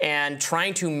 And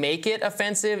trying to make it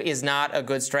offensive is not a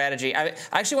good strategy. I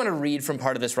actually want to read from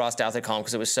part of this Ross Douthat column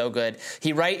because it was so good.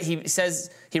 He writes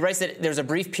that there's a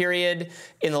brief period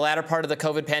in the latter part of the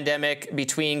COVID pandemic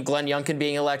between Glenn Youngkin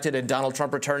being elected and Donald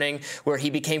Trump returning, where he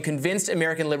became convinced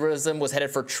American liberalism was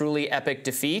headed for truly epic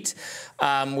defeat,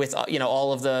 with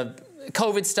all of the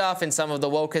COVID stuff and some of the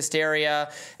woke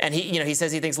hysteria. And he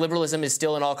says he thinks liberalism is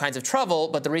still in all kinds of trouble,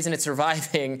 but the reason it's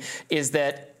surviving is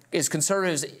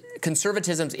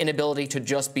conservatism's inability to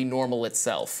just be normal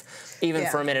itself, even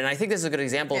for a minute. And I think this is a good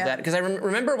example of that, because I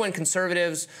remember when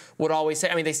conservatives would always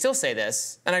say, I mean, they still say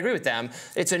this, and I agree with them,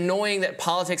 it's annoying that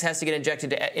politics has to get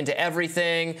injected into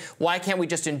everything. Why can't we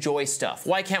just enjoy stuff?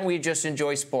 Why can't we just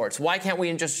enjoy sports? Why can't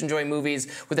we just enjoy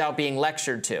movies without being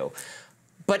lectured to?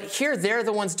 But here they're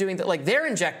the ones doing that, like they're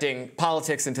injecting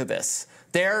politics into this.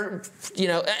 They're,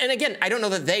 and again, I don't know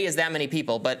that they is that many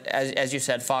people, but as you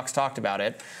said, Fox talked about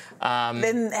it. Have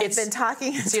been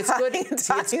talking and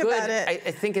talking about it.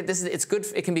 I think it's good.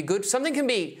 It can be good. Something can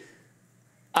be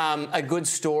a good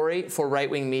story for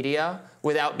right-wing media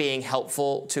without being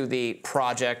helpful to the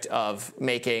project of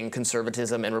making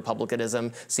conservatism and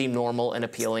republicanism seem normal and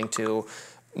appealing to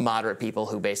moderate people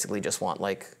who basically just want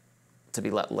to be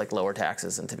lower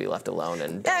taxes and to be left alone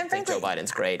and don't think Joe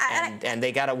Biden's great. And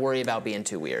they got to worry about being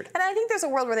too weird. And I think there's a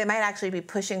world where they might actually be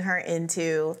pushing her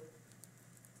into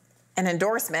an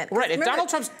endorsement. Right. If Donald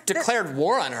Trump's declared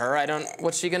war on her,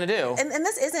 what's she going to do? And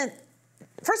this isn't,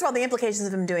 first of all, the implications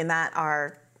of him doing that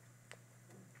are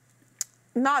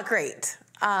not great.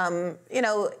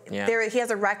 He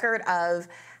has a record of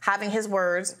having his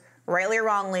words, rightly or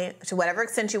wrongly, to whatever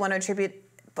extent you want to attribute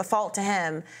a fault to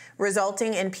him,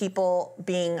 resulting in people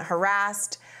being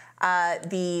harassed.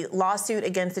 The lawsuit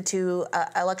against the two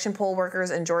election poll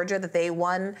workers in Georgia that they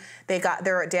won, they got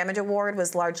their damage award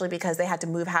was largely because they had to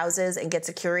move houses and get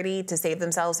security to save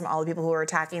themselves from all the people who were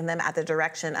attacking them at the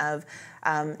direction of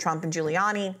Trump and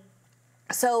Giuliani.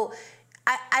 So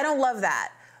I don't love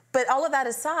that. But all of that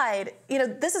aside,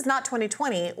 this is not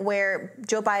 2020 where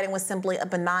Joe Biden was simply a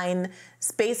benign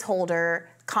space holder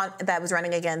that was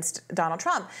running against Donald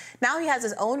Trump. Now he has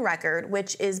his own record,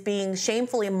 which is being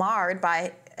shamefully marred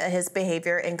by his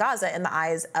behavior in Gaza in the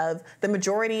eyes of the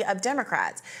majority of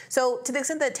Democrats. So to the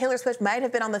extent that Taylor Swift might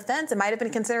have been on the fence and might have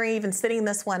been considering even sitting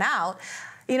this one out,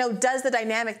 does the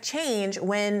dynamic change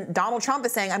when Donald Trump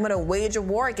is saying, I'm going to wage a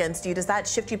war against you? Does that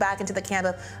shift you back into the camp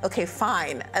of, okay,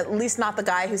 fine, at least not the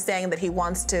guy who's saying that he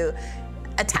wants to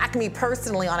attack me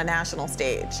personally on a national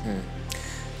stage?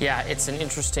 Yeah, it's an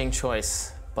interesting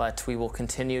choice, but we will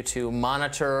continue to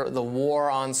monitor the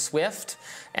war on Swift,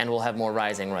 and we'll have more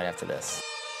Rising right after this.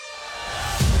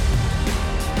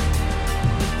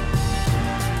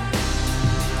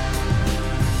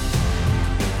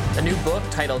 A new book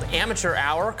titled Amateur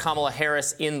Hour, Kamala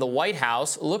Harris in the White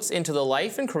House, looks into the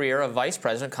life and career of Vice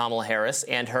President Kamala Harris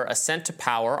and her ascent to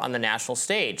power on the national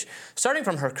stage, starting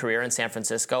from her career in San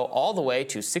Francisco all the way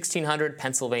to 1600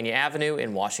 Pennsylvania Avenue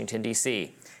in Washington,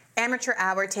 D.C. Amateur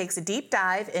Hour takes a deep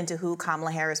dive into who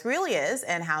Kamala Harris really is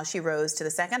and how she rose to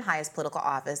the second highest political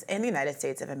office in the United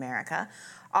States of America.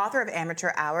 Author of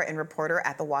Amateur Hour and reporter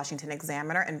at the Washington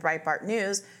Examiner and Breitbart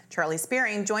News, Charlie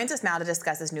Spearing, joins us now to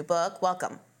discuss his new book.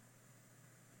 Welcome.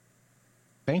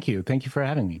 Thank you. Thank you for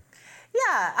having me.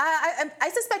 Yeah, I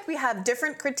suspect we have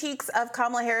different critiques of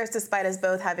Kamala Harris, despite us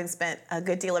both having spent a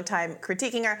good deal of time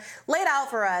critiquing her. Lay it out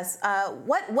for us.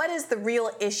 What is the real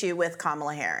issue with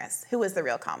Kamala Harris? Who is the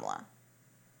real Kamala?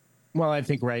 Well, I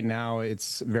think right now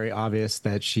it's very obvious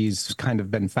that she's kind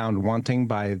of been found wanting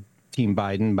by Team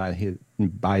Biden, by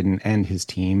Biden and his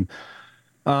team.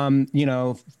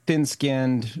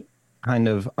 Thin-skinned, kind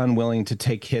of unwilling to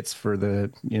take hits for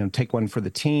take one for the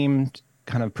team,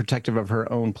 kind of protective of her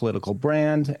own political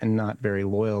brand, and not very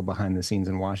loyal behind the scenes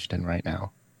in Washington right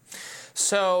now.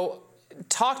 So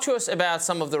talk to us about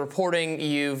some of the reporting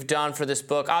you've done for this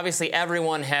book. Obviously,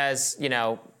 everyone has,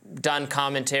 done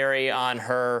commentary on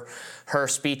her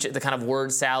speech, the kind of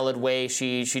word salad way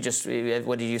she just,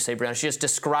 what did you say, Brianna? She just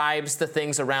describes the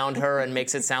things around her and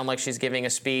makes it sound like she's giving a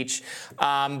speech.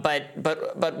 But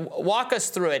walk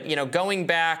us through it. Going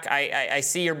back, I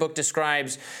see your book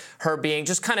describes her being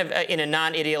just kind of in a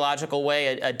non-ideological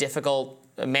way, a difficult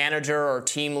manager or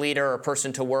team leader or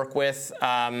person to work with.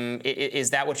 Is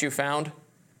that what you found?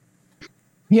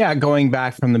 Yeah, going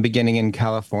back from the beginning in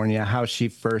California, how she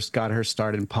first got her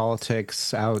start in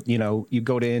politics. You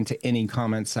go into any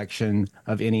comment section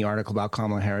of any article about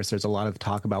Kamala Harris, there's a lot of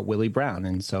talk about Willie Brown.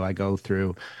 And so I go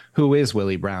through who is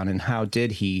Willie Brown and how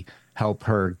did he help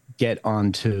her get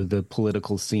onto the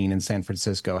political scene in San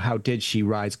Francisco? How did she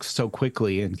rise so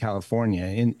quickly in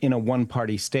California, in a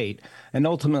one-party state, and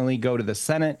ultimately go to the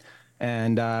Senate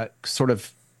and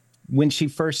when she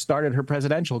first started her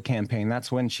presidential campaign,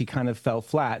 that's when she kind of fell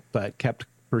flat, but kept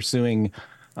pursuing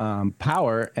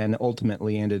power and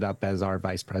ultimately ended up as our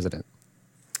vice president.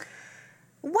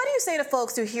 What do you say to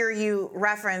folks who hear you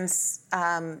reference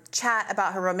chat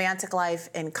about her romantic life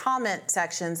in comment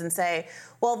sections and say,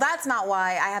 well, that's not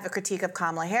why I have a critique of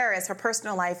Kamala Harris. Her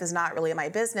personal life is not really my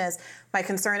business. My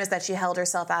concern is that she held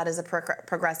herself out as a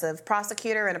progressive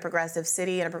prosecutor in a progressive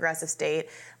city and a progressive state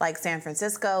like San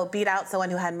Francisco, beat out someone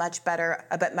who had a much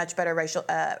better racial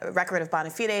record of bona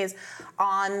fides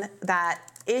on that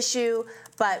issue,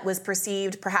 but was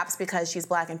perceived, perhaps because she's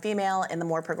black and female, and the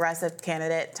more progressive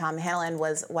candidate, Tom Hanlon,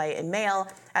 was white and male,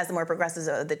 as the more progressive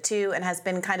of the two, and has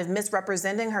been kind of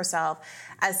misrepresenting herself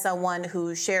as someone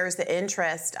who shares the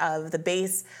interest of the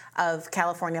base of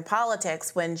California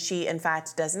politics when she, in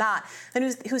fact, does not,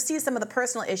 and who sees some of the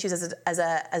personal issues as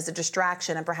a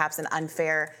distraction and perhaps an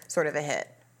unfair sort of a hit.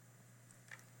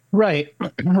 Right.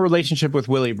 Her relationship with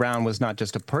Willie Brown was not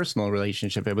just a personal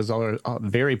relationship. It was all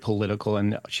very political,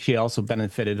 and she also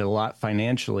benefited a lot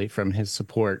financially from his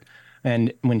support.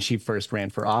 And when she first ran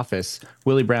for office,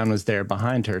 Willie Brown was there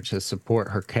behind her to support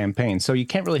her campaign. So you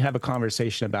can't really have a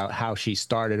conversation about how she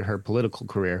started her political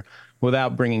career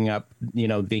without bringing up,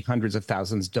 the hundreds of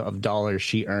thousands of dollars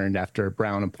she earned after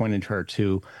Brown appointed her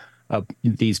to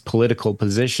these political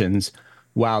positions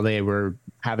while they were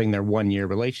having their one-year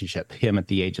relationship, him at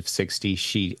the age of 60,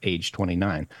 she age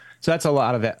 29. So that's a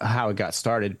lot of it, how it got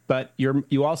started. But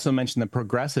you also mentioned the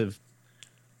progressive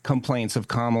complaints of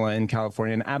Kamala in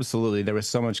California, and absolutely, there was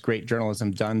so much great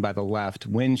journalism done by the left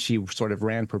when she sort of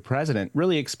ran for president,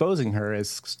 really exposing her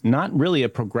as not really a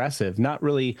progressive,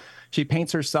 she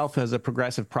paints herself as a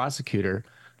progressive prosecutor,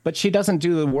 but she doesn't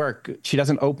do the work. She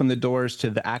doesn't open the doors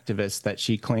to the activists that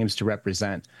she claims to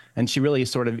represent. And she really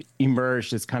sort of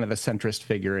emerged as kind of a centrist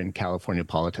figure in California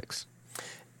politics.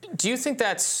 Do you think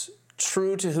that's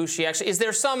true to who she actually is?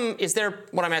 Is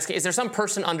there some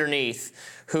person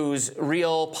underneath whose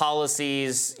real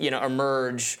policies,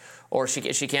 emerge or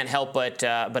she can't help but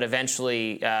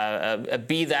eventually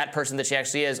be that person that she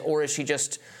actually is, or is she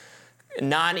just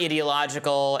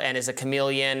non-ideological and is a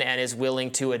chameleon and is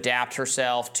willing to adapt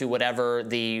herself to whatever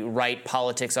the right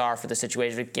politics are for the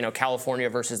situation, California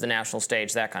versus the national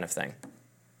stage, that kind of thing?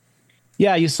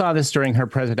 Yeah, you saw this during her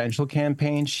presidential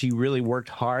campaign. She really worked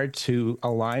hard to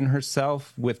align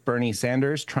herself with Bernie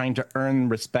Sanders, trying to earn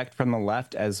respect from the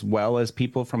left as well as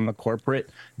people from the corporate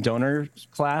donor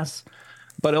class.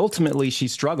 But ultimately, she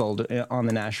struggled on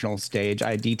the national stage.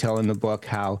 I detail in the book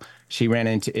how she ran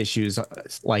into issues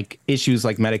like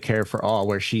Medicare for All,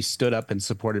 where she stood up and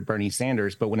supported Bernie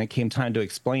Sanders. But when it came time to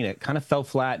explain it, kind of fell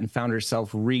flat and found herself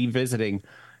revisiting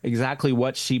exactly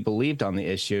what she believed on the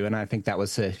issue. And I think that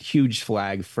was a huge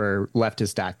flag for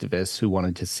leftist activists who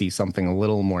wanted to see something a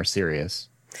little more serious.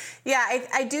 Yeah,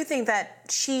 I do think that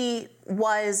she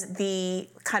was the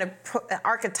kind of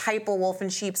archetypal wolf in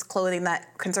sheep's clothing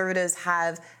that conservatives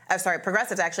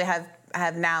progressives actually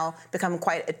have now become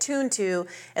quite attuned to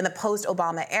in the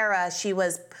post-Obama era. She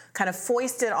was kind of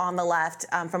foisted on the left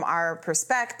from our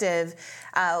perspective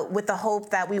with the hope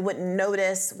that we wouldn't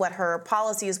notice what her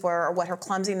policies were or what her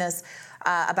clumsiness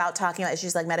about talking about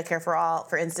issues like Medicare for All,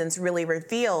 for instance, really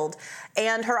revealed,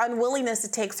 and her unwillingness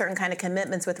to take certain kind of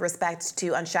commitments with respect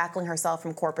to unshackling herself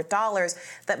from corporate dollars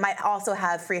that might also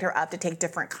have freed her up to take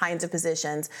different kinds of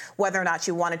positions. Whether or not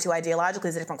she wanted to ideologically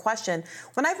is a different question.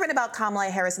 When I've written about Kamala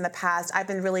Harris in the past, I've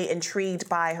been really intrigued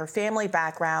by her family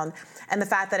background and the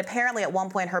fact that apparently at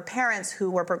one point her parents, who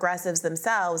were progressives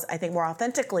themselves, I think more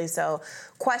authentically so,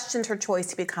 questioned her choice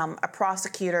to become a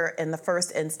prosecutor in the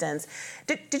first instance.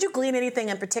 Did you glean anything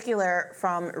in particular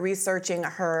from researching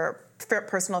her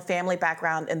personal family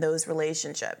background in those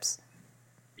relationships?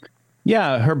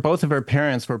 Yeah, both of her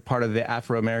parents were part of the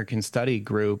Afro-American Study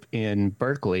Group in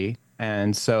Berkeley.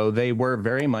 And so they were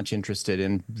very much interested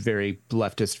in very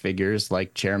leftist figures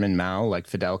like Chairman Mao, like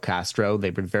Fidel Castro.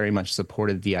 They were very much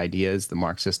supported the ideas, the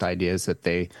Marxist ideas that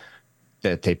they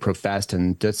professed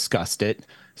and discussed it.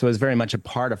 So it was very much a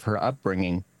part of her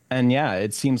upbringing. And yeah,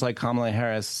 it seems like Kamala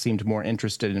Harris seemed more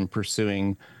interested in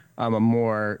pursuing a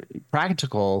more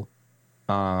practical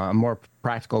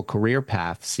career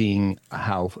path, seeing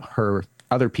how her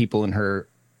other people in her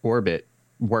orbit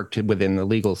worked within the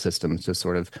legal system to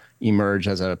sort of emerge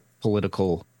as a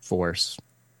political force.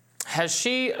 Has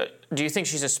she, do you think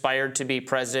she's aspired to be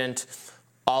president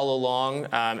all along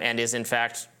and is in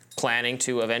fact planning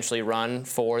to eventually run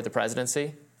for the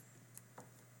presidency?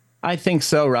 I think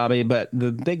so, Robbie, but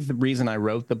the big reason I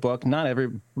wrote the book, not every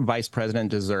vice president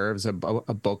deserves a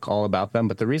book all about them,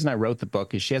 but the reason I wrote the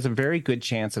book is she has a very good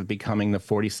chance of becoming the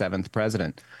 47th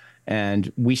president.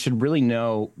 And we should really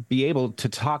be able to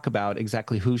talk about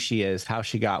exactly who she is, how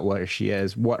she got where she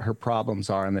is, what her problems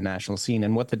are in the national scene,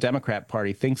 and what the Democrat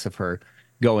Party thinks of her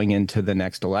going into the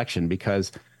next election.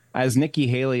 Because as Nikki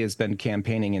Haley has been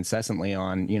campaigning incessantly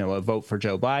on, a vote for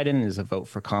Joe Biden is a vote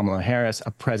for Kamala Harris,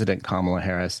 a President Kamala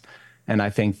Harris. And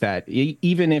I think that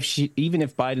even if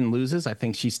Biden loses, I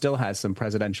think she still has some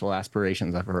presidential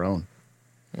aspirations of her own.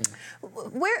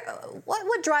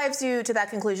 What drives you to that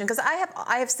conclusion? Because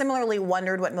I have similarly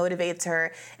wondered what motivates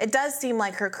her. It does seem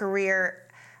like her career,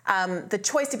 the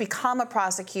choice to become a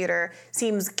prosecutor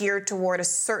seems geared toward a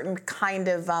certain kind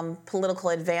of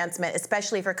political advancement,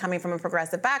 especially if you're coming from a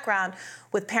progressive background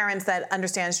with parents that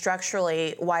understand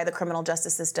structurally why the criminal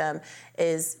justice system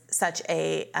is such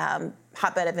a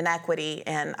hotbed of inequity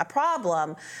and a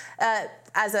problem.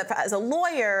 As a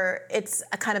lawyer, it's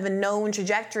a kind of a known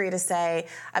trajectory to say,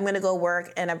 I'm going to go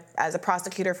work as a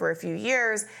prosecutor for a few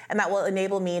years, and that will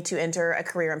enable me to enter a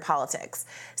career in politics.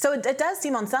 So it does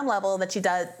seem on some level that she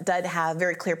did have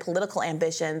very clear political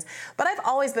ambitions, but I've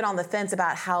always been on the fence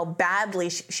about how badly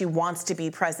she wants to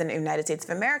be president of the United States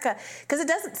of America, because it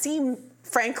doesn't seem,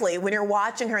 frankly, when you're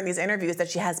watching her in these interviews, that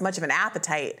she has much of an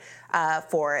appetite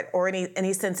for it or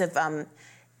any sense of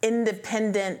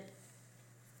independent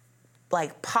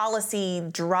policy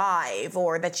drive,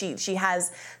 or that she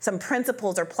has some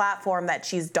principles or platform that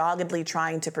she's doggedly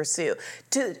trying to pursue.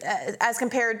 As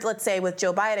compared, let's say, with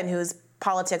Joe Biden, whose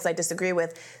politics I disagree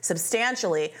with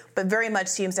substantially, but very much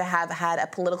seems to have had a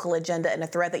political agenda and a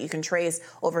thread that you can trace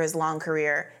over his long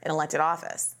career in elected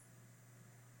office.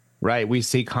 Right. We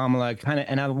see Kamala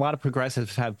and a lot of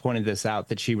progressives have pointed this out,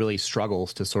 that she really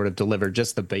struggles to sort of deliver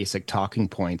just the basic talking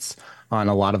points on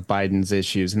a lot of Biden's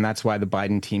issues. And that's why the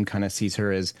Biden team kind of sees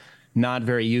her as not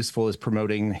very useful as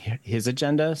promoting his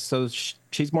agenda. So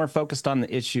she's more focused on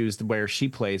the issues where she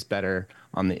plays better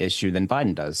on the issue than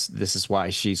Biden does. This is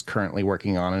why she's currently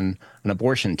working on an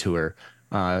abortion tour,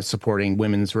 supporting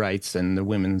women's rights and the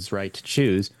women's right to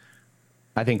choose.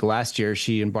 I think last year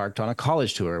she embarked on a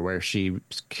college tour where she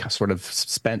sort of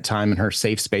spent time in her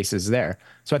safe spaces there.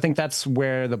 So I think that's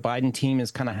where the Biden team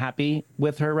is kind of happy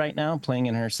with her right now, playing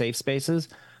in her safe spaces.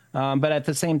 But at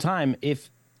the same time, if,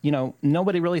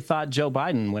 nobody really thought Joe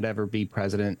Biden would ever be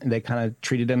president, they kind of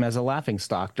treated him as a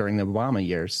laughingstock during the Obama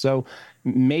years. So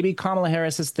maybe Kamala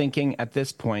Harris is thinking at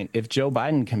this point, if Joe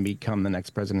Biden can become the next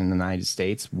president of the United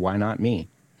States, why not me?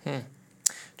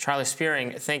 Charlie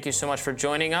Spearing, thank you so much for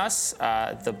joining us.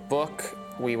 The book,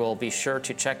 we will be sure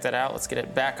to check that out. Let's get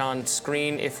it back on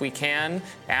screen if we can.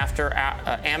 After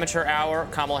Amateur Hour,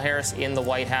 Kamala Harris in the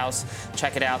White House.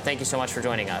 Check it out. Thank you so much for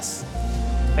joining us.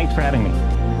 Thanks for having me.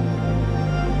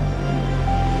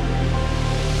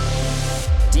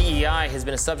 DEI has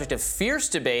been a subject of fierce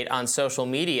debate on social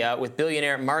media, with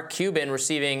billionaire Mark Cuban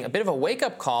receiving a bit of a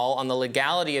wake-up call on the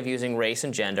legality of using race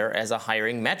and gender as a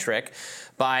hiring metric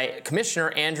by Commissioner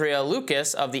Andrea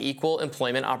Lucas of the Equal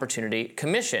Employment Opportunity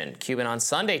Commission. Cuban on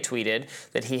Sunday tweeted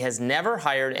that he has never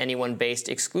hired anyone based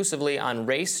exclusively on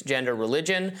race, gender,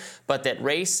 religion, but that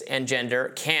race and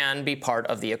gender can be part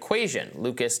of the equation.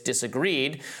 Lucas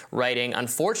disagreed, writing,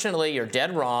 "Unfortunately, you're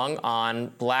dead wrong on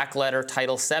black letter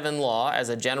Title VII law. As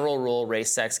a general rule,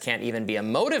 race, sex can't even be a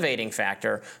motivating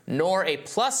factor, nor a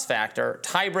plus factor,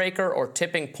 tiebreaker, or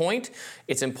tipping point.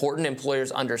 It's important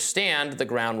employers understand the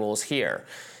ground rules here."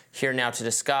 Here now to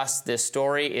discuss this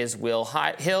story is Will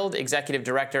Hild, Executive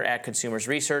Director at Consumers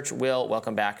Research. Will,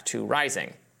 welcome back to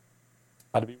Rising.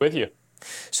 Glad to be with you.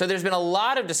 So there's been a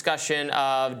lot of discussion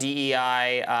of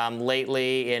DEI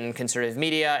lately in conservative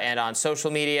media and on social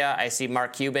media. I see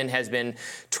Mark Cuban has been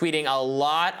tweeting a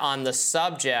lot on the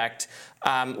subject.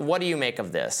 What do you make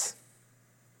of this?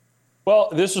 Well,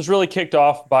 this was really kicked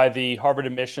off by the Harvard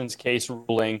admissions case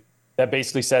ruling that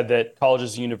basically said that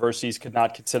colleges and universities could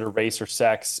not consider race or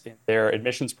sex in their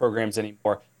admissions programs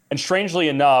anymore. And strangely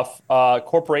enough,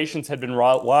 corporations had been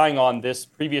relying on this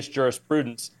previous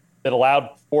jurisprudence that allowed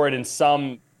for it in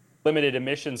some limited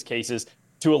admissions cases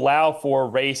to allow for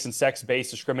race and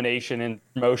sex-based discrimination in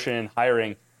promotion and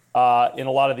hiring in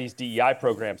a lot of these DEI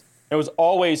programs. It was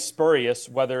always spurious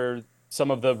whether some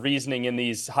of the reasoning in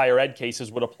these higher ed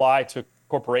cases would apply to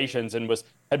corporations and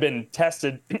had been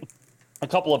tested a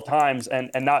couple of times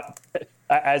and not,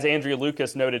 as Andrea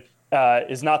Lucas noted,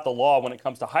 is not the law when it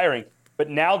comes to hiring. But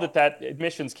now that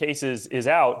admissions case is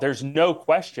out, there's no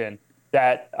question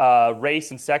that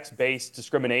race and sex-based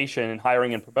discrimination in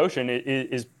hiring and promotion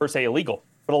is per se illegal.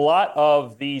 But a lot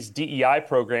of these DEI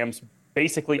programs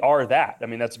basically are that. I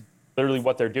mean, that's literally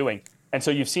what they're doing. And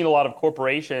so you've seen a lot of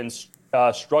corporations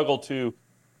struggle to,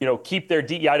 keep their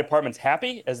DEI departments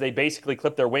happy as they basically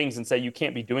clip their wings and say, you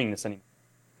can't be doing this anymore.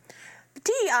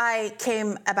 DEI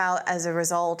came about as a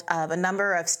result of a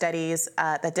number of studies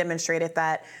that demonstrated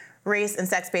that race and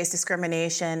sex-based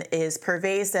discrimination is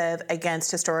pervasive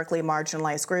against historically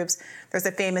marginalized groups. There's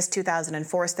a famous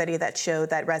 2004 study that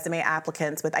showed that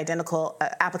applicants with identical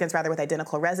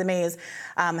resumes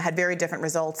had very different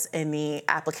results in the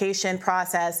application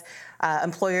process.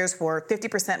 Employers were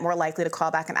 50% more likely to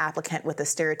call back an applicant with a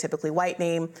stereotypically white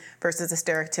name versus a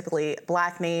stereotypically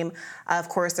black name. Of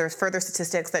course, there's further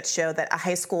statistics that show that a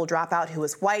high school dropout who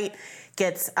is white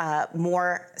gets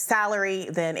more salary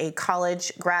than a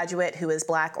college graduate who is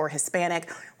black or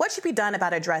Hispanic. What should be done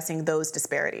about addressing those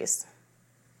disparities?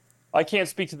 I can't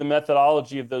speak to the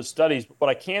methodology of those studies, but what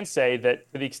I can say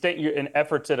that to the extent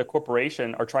efforts at a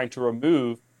corporation are trying to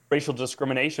remove racial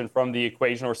discrimination from the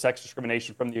equation or sex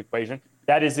discrimination from the equation,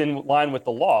 that is in line with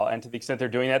the law. And to the extent they're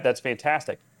doing that, that's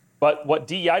fantastic. But what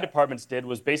DEI departments did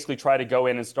was basically try to go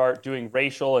in and start doing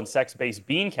racial and sex-based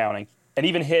bean counting, and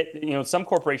even hit, some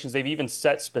corporations, they've even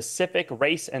set specific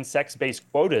race and sex-based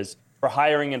quotas for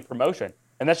hiring and promotion.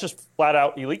 And that's just flat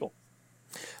out illegal.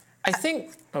 I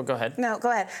think, go ahead. No, go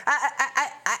ahead.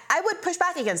 I would push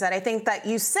back against that. I think that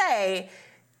you say,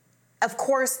 of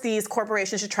course, these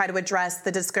corporations should try to address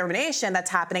the discrimination that's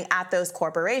happening at those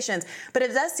corporations. But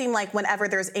it does seem like whenever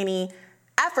there's any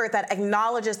effort that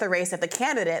acknowledges the race of the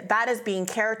candidate, that is being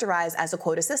characterized as a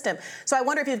quota system. So I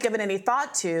wonder if you've given any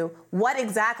thought to what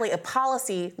exactly a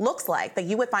policy looks like that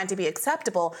you would find to be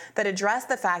acceptable that address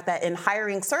the fact that in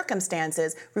hiring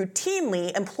circumstances,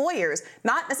 routinely employers,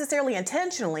 not necessarily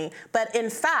intentionally, but in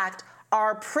fact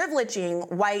are privileging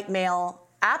white male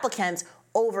applicants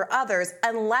over others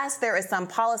unless there is some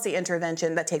policy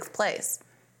intervention that takes place.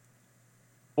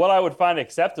 What I would find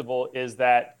acceptable is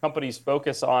that companies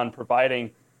focus on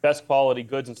providing best quality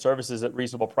goods and services at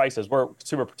reasonable prices. We're a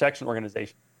consumer protection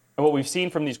organization. And what we've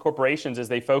seen from these corporations is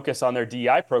they focus on their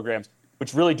DEI programs,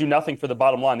 which really do nothing for the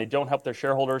bottom line. They don't help their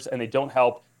shareholders and they don't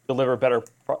help deliver better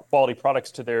quality products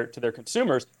to their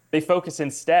consumers. They focus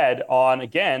instead on,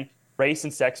 again, race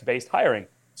and sex-based hiring.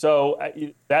 So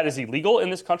that is illegal in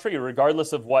this country,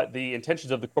 regardless of what the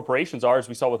intentions of the corporations are, as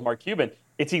we saw with Mark Cuban.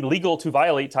 It's illegal to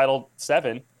violate Title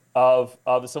VII of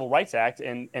the Civil Rights Act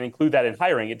and include that in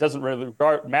hiring. It doesn't really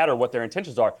matter what their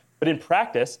intentions are. But in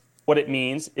practice, what it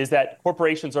means is that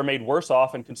corporations are made worse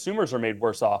off and consumers are made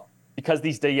worse off because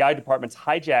these DEI departments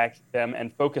hijack them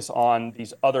and focus on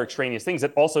these other extraneous things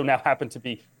that also now happen to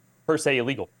be per se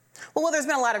illegal. Well, there's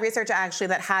been a lot of research actually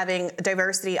that having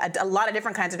diversity, a lot of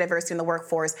different kinds of diversity in the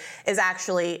workforce is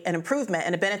actually an improvement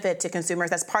and a benefit to consumers.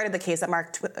 That's part of the case that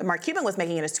Mark Cuban was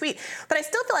making in his tweet. But I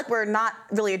still feel like we're not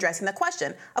really addressing the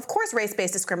question. Of course,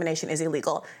 race-based discrimination is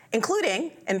illegal,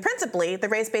 including and principally the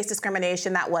race-based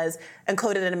discrimination that was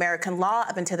encoded in American law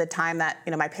up until the time that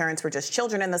my parents were just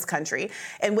children in this country,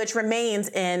 and which remains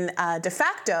in de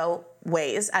facto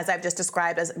ways, as I've just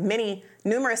described, as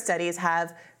numerous studies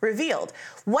have revealed.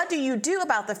 What do you do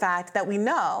about the fact that we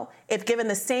know if given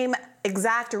the same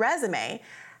exact resume,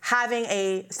 having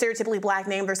a stereotypically black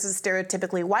name versus a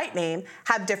stereotypically white name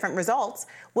have different results?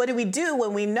 What do we do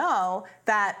when we know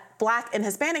that black and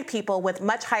Hispanic people with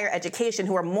much higher education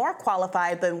who are more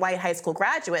qualified than white high school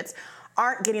graduates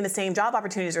aren't getting the same job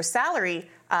opportunities or salary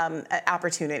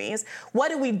opportunities? What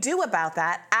do we do about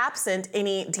that absent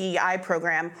any DEI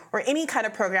program or any kind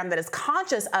of program that is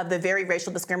conscious of the very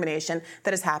racial discrimination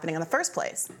that is happening in the first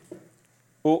place?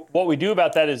 Well, what we do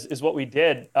about that is what we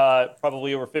did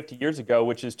probably over 50 years ago,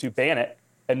 which is to ban it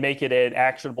and make it an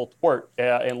actionable tort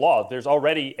in law. There's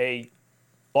already a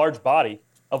large body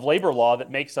of labor law that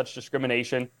makes such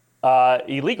discrimination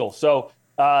illegal. So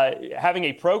having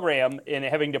a program and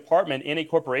having a department in a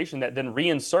corporation that then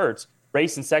reinserts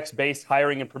race and sex-based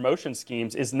hiring and promotion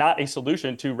schemes is not a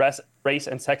solution to race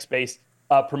and sex-based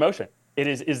promotion. It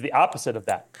is the opposite of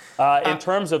that. In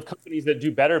terms of companies that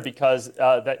do better because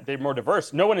that they're more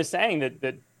diverse, no one is saying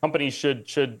that companies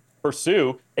should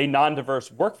pursue a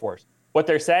non-diverse workforce. What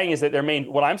they're saying is that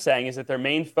what I'm saying is that their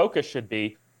main focus should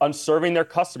be on serving their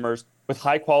customers with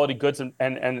high-quality goods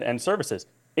and services.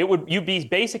 You'd be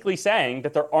basically saying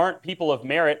that there aren't people of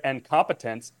merit and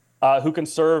competence who can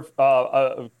serve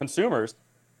consumers,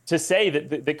 to say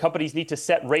that companies need to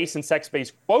set race and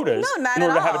sex-based quotas in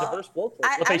order to have a diverse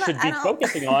workforce. What they should be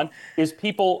focusing on is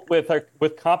people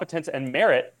with competence and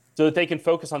merit so that they can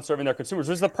focus on serving their consumers,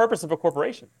 which is the purpose of a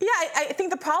corporation. Yeah, I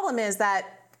think the problem is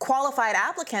that qualified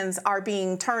applicants are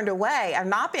being turned away, are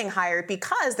not being hired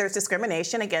because there's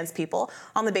discrimination against people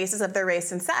on the basis of their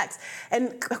race and sex.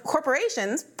 And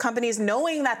corporations, companies,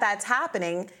 knowing that that's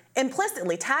happening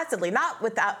implicitly, tacitly, not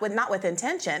with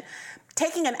intention,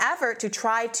 taking an effort to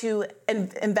try to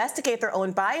investigate their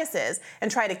own biases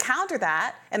and try to counter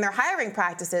that in their hiring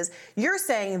practices, you're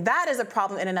saying that is a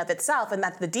problem in and of itself, and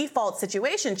that the default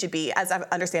situation should be, as I'm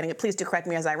understanding it, please do correct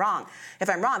me if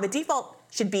I'm wrong, the default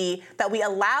should be that we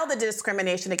allow the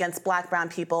discrimination against black, brown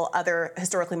people, other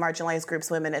historically marginalized groups,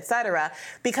 women, et cetera,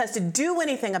 because to do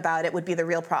anything about it would be the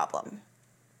real problem.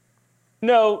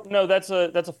 No, that's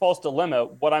a false dilemma.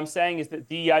 What I'm saying is that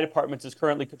DEI departments as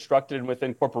currently constructed and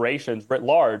within corporations writ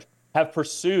large have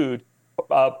pursued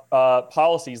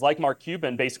policies like Mark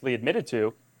Cuban basically admitted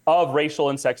to of racial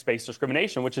and sex-based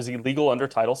discrimination, which is illegal under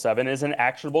Title VII, is an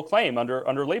actionable claim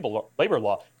under labor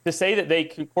law. To say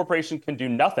that corporation can do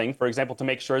nothing, for example, to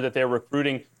make sure that they're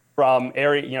recruiting from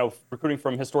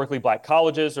historically black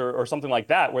colleges or something like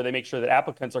that, where they make sure that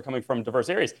applicants are coming from diverse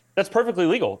areas, that's perfectly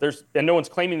legal. And no one's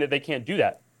claiming that they can't do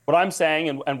that. What I'm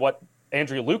saying, and what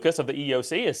Andrea Lucas of the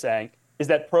EEOC is saying, is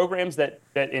that programs that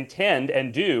intend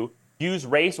and do use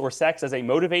race or sex as a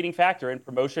motivating factor in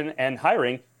promotion and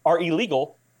hiring are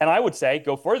illegal. And I would say,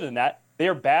 go further than that, they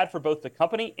are bad for both the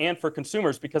company and for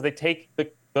consumers because they take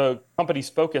the company's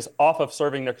focus off of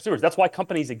serving their consumers. That's why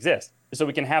companies exist, so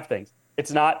we can have things.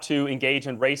 It's not to engage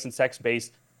in race and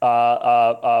sex-based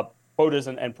quotas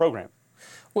and programs.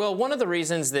 Well, one of the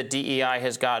reasons that DEI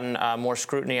has gotten more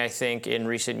scrutiny, I think, in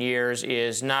recent years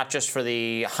is not just for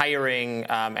the hiring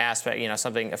aspect,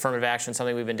 affirmative action,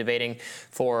 something we've been debating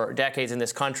for decades in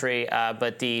this country,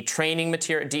 but the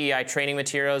DEI training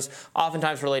materials,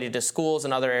 oftentimes related to schools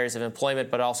and other areas of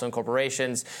employment, but also in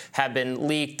corporations, have been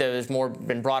leaked. There's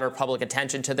been broader public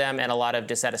attention to them and a lot of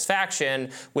dissatisfaction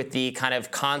with the kind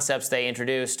of concepts they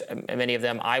introduced. Many of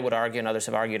them, I would argue, and others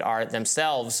have argued, are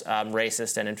themselves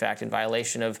racist and, in fact, in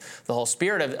violation of the whole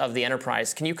spirit of the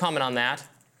enterprise. Can you comment on that?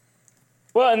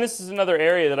 Well, and this is another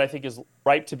area that I think is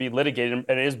ripe to be litigated,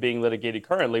 and is being litigated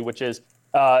currently, which is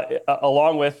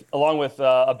along with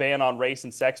a ban on race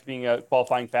and sex being a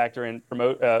qualifying factor and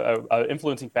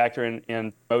influencing factor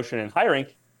in promotion and hiring,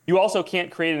 You also can't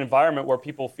create an environment where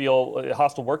people feel a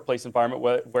hostile workplace environment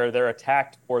where they're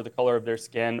attacked for the color of their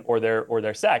skin or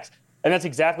their sex. And that's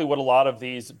exactly what a lot of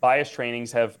these bias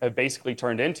trainings have basically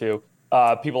turned into.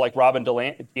 People like Robin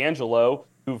DiAngelo,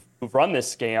 who've run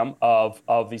this scam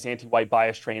of these anti-white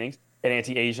bias trainings and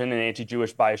anti-Asian and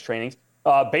anti-Jewish bias trainings,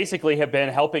 basically have been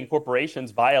helping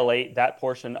corporations violate that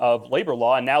portion of labor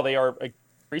law, and now they are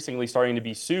increasingly starting to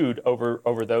be sued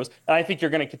over those. And I think you're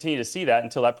going to continue to see that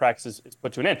until that practice is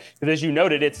put to an end. Because as you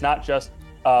noted, it's not just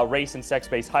race and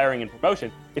sex-based hiring and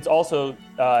promotion. It's also,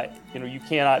 you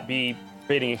cannot be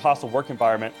creating a hostile work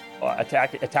environment,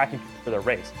 attacking people for their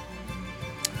race.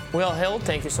 Will Hill,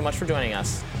 thank you so much for joining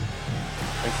us.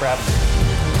 Thanks for having me.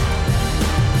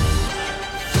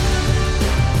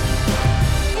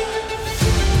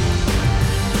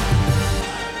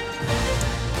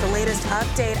 The latest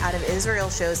update out of Israel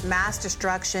shows mass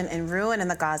destruction and ruin in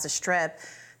the Gaza Strip.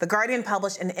 The Guardian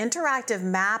published an interactive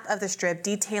map of the Strip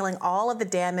detailing all of the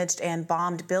damaged and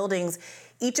bombed buildings.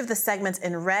 Each of the segments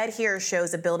in red here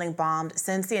shows a building bombed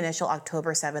since the initial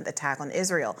October 7th attack on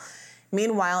Israel.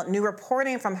 Meanwhile, new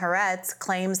reporting from Haaretz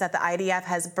claims that the IDF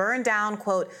has burned down,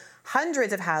 quote,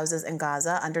 hundreds of houses in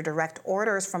Gaza under direct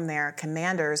orders from their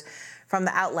commanders. From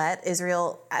the outlet,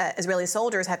 Israeli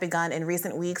soldiers have begun in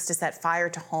recent weeks to set fire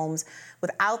to homes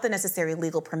without the necessary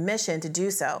legal permission to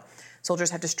do so. Soldiers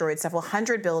have destroyed several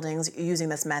hundred buildings using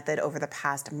this method over the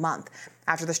past month.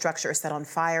 After the structure is set on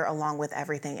fire along with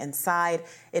everything inside,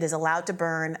 it is allowed to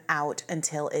burn out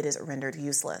until it is rendered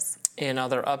useless. In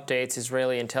other updates,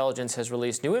 Israeli intelligence has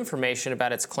released new information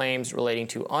about its claims relating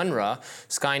to UNRWA.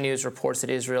 Sky News reports that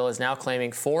Israel is now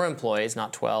claiming 4 employees,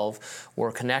 not 12,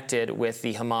 were connected with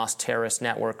the Hamas terrorist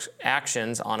network's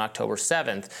actions on October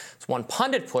 7th. As one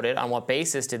pundit put it, on what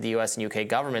basis did the U.S. and UK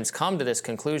governments come to this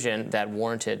conclusion that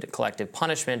warranted collective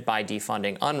punishment by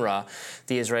defunding UNRWA?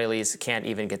 The Israelis can't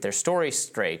even get their story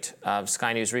straight.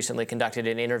 Sky News recently conducted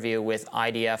an interview with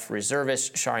IDF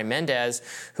reservist Shari Mendez,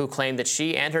 who claimed that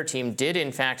she and her team did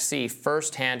in fact see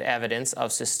firsthand evidence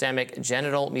of systemic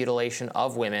genital mutilation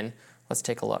of women. Let's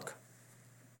take a look.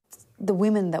 The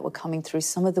women that were coming through,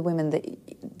 some of the women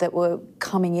that were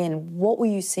coming in, what were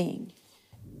you seeing?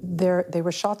 They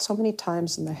were shot so many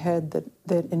times in the head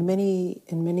that in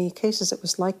many cases it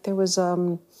was like there was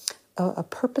a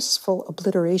purposeful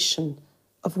obliteration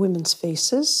of women's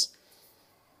faces.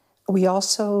 We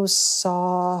also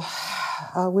saw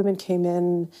women came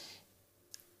in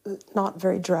not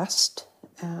very dressed,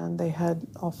 and they had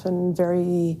often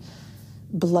very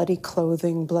bloody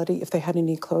clothing, if they had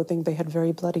any clothing, they had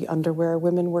very bloody underwear.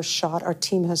 Women were shot. Our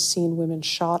team has seen women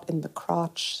shot in the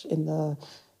crotch, in the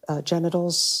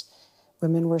genitals.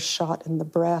 Women were shot in the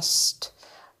breast.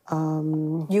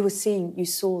 You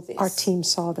saw this? Our team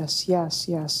saw this,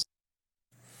 yes.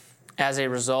 As a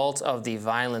result of the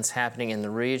violence happening in the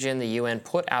region, the UN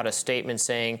put out a statement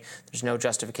saying there's no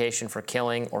justification for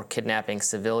killing or kidnapping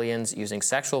civilians, using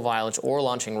sexual violence, or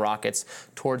launching rockets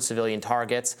towards civilian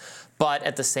targets. But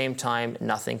at the same time,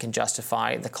 nothing can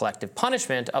justify the collective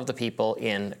punishment of the people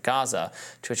in Gaza.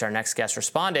 To which our next guest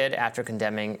responded, after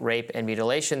condemning rape and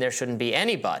mutilation, there shouldn't be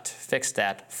any but. Fix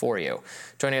that for you.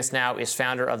 Joining us now is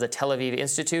founder of the Tel Aviv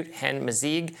Institute, Hen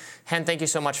Mazig. Hen, thank you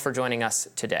so much for joining us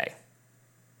today.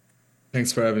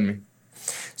 Thanks for having me.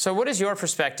 So what is your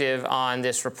perspective on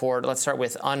this report? Let's start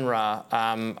with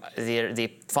UNRWA. The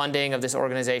funding of this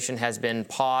organization has been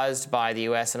paused by the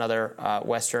U.S. and other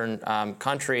Western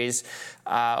countries.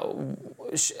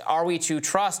 Are we to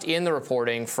trust in the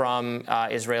reporting from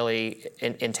Israeli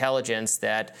intelligence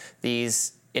that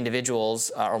these individuals,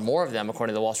 or more of them,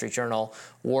 according to the Wall Street Journal,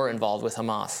 were involved with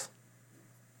Hamas?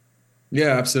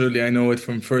 Yeah, absolutely. I know it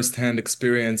from firsthand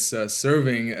experience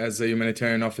serving as a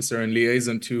humanitarian officer and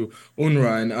liaison to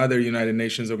UNRWA and other United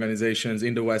Nations organizations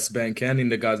in the West Bank and in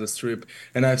the Gaza Strip.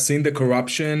 And I've seen the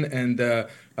corruption and the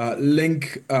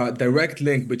direct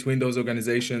link between those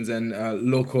organizations and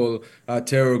local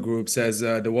terror groups, as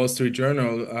the Wall Street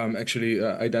Journal actually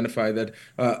identified that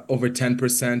over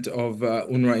 10% of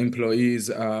UNRWA employees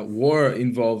were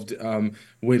involved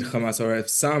with Hamas or have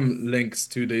some links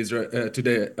to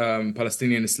the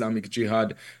Palestinian Islamic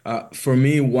Jihad. For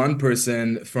me, one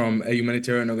person from a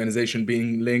humanitarian organization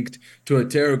being linked to a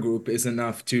terror group is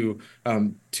enough to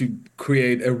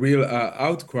create a real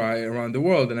outcry around the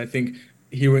world. And I think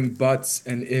hearing buts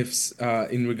and ifs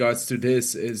in regards to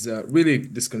this is really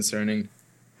disconcerting.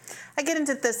 I get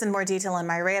into this in more detail in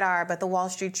my radar, but the Wall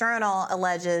Street Journal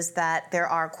alleges that there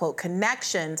are, quote,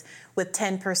 connections with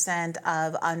 10%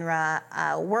 of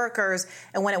UNRWA workers.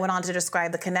 And when it went on to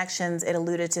describe the connections, it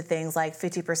alluded to things like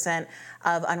 50%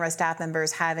 of UNRWA staff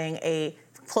members having a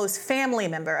close family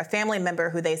member, a family member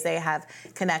who they say have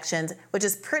connections, which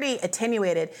is pretty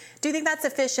attenuated. Do you think that's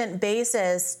sufficient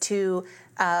basis to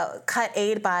cut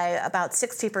aid by about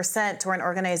 60% to an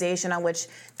organization on which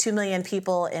 2 million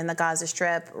people in the Gaza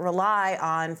Strip rely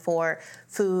on for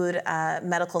food,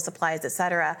 medical supplies, et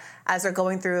cetera, as they're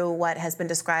going through what has been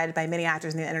described by many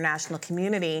actors in the international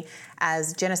community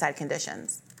as genocide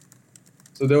conditions?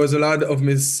 So there was a lot of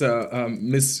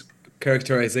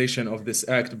mischaracterization of this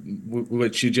act,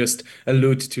 which you just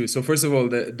allude to. So first of all,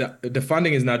 the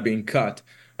funding is not being cut.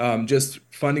 Just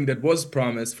funding that was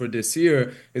promised for this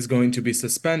year is going to be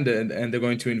suspended, and they're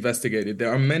going to investigate it.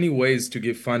 There are many ways to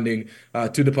give funding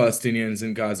to the Palestinians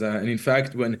in Gaza. And in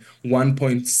fact, when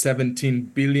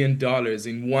 $1.17 billion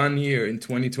in 1 year in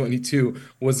 2022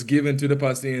 was given to the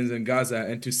Palestinians in Gaza,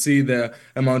 and to see the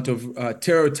amount of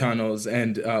terror tunnels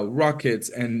and rockets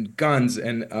and guns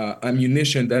and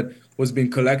ammunition that was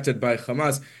being collected by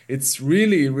Hamas, it's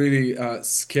really, really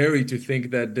scary to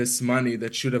think that this money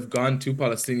that should have gone to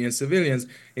Palestinian civilians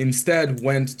instead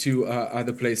went to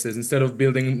other places. Instead of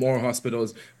building more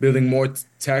hospitals, building more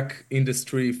tech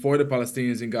industry for the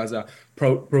Palestinians in Gaza,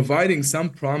 providing some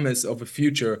promise of a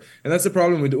future. And that's the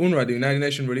problem with UNRWA, the United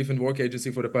Nations Relief and Work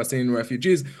Agency for the Palestinian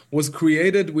Refugees, was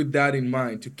created with that in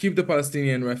mind, to keep the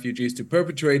Palestinian refugees, to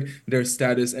perpetuate their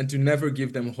status, and to never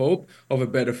give them hope of a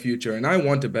better future. And I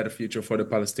want a better future for the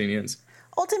Palestinians.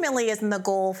 Ultimately, isn't the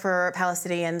goal for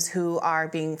Palestinians who are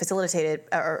being facilitated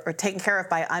or taken care of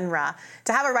by UNRWA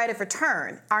to have a right of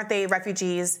return? Aren't they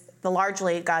refugees, the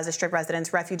largely Gaza Strip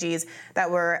residents, refugees that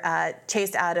were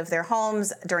chased out of their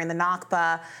homes during the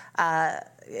Nakba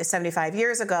 75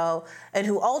 years ago, and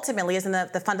who ultimately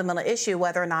isn't the fundamental issue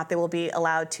whether or not they will be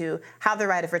allowed to have the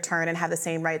right of return and have the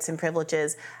same rights and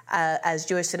privileges as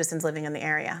Jewish citizens living in the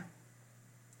area?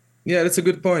 Yeah, that's a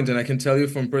good point. And I can tell you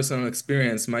from personal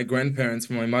experience, my grandparents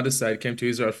from my mother's side came to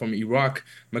Israel from Iraq.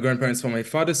 My grandparents from my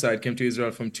father's side came to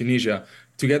Israel from Tunisia,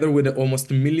 together with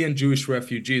almost 1 million Jewish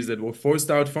refugees that were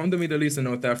forced out from the Middle East and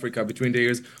North Africa between the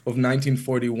years of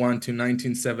 1941 to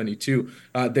 1972.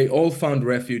 They all found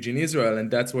refuge in Israel, and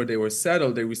that's where they were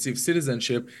settled. They received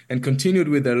citizenship and continued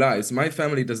with their lives. My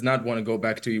family does not want to go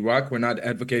back to Iraq. We're not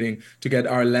advocating to get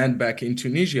our land back in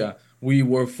Tunisia. We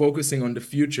were focusing on the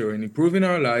future and improving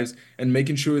our lives and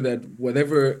making sure that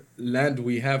whatever land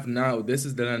we have now, this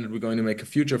is the land that we're going to make a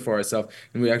future for ourselves.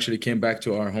 And we actually came back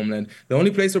to our homeland. The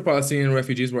only place where Palestinian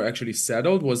refugees were actually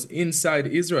settled was inside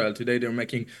Israel. Today, they're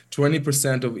making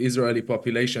 20% of Israeli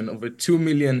population, over 2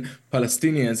 million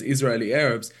Palestinians, Israeli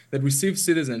Arabs, that receive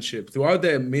citizenship. Throughout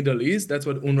the Middle East, that's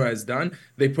what UNRWA has done.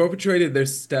 They perpetuated their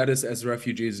status as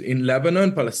refugees. In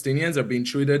Lebanon, Palestinians are being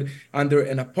treated under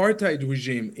an apartheid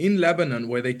regime in Lebanon,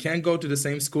 where they can't go to the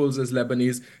same schools as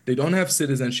Lebanese. They don't have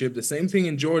citizenship. The same thing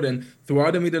in Jordan.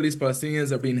 Throughout the Middle East,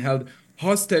 Palestinians are being held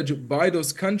hostage by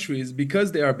those countries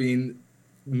because they are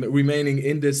remaining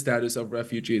in this status of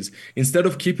refugees. Instead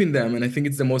of keeping them, and I think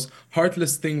it's the most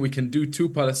heartless thing we can do to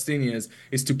Palestinians,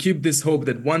 is to keep this hope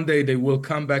that one day they will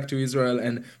come back to Israel,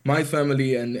 and my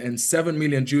family and 7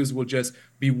 million Jews will just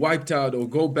be wiped out or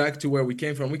go back to where we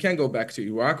came from. We can't go back to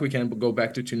Iraq. We can't go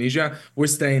back to Tunisia. We're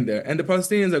staying there. And the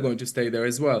Palestinians are going to stay there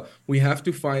as well. We have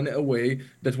to find a way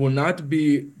that will not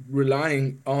be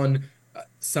relying on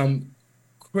some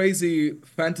crazy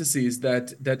fantasies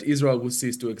that Israel will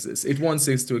cease to exist. It won't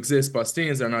cease to exist.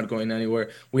 Palestinians are not going anywhere.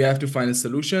 We have to find a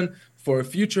solution for a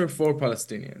future for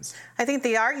Palestinians. I think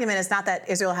the argument is not that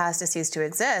Israel has to cease to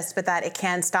exist, but that it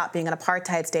can stop being an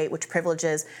apartheid state which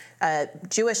privileges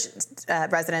Jewish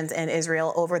residents in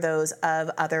Israel over those of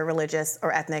other religious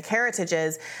or ethnic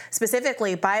heritages.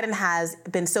 Specifically, Biden has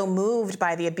been so moved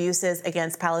by the abuses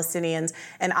against Palestinians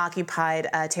in occupied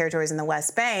territories in the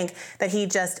West Bank that he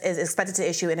just is expected to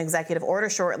issue an executive order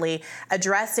shortly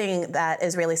addressing that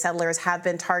Israeli settlers have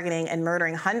been targeting and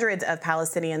murdering hundreds of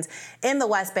Palestinians in the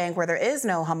West Bank, where there is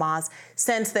no Hamas,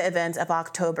 since the events of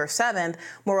October 7th.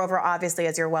 Moreover, obviously,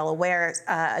 as you're well aware,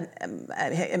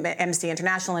 Amnesty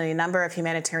International and a number of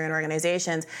humanitarian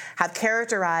organizations have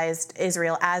characterized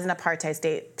Israel as an apartheid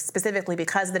state, specifically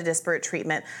because of the disparate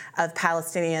treatment of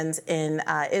Palestinians in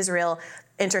Israel.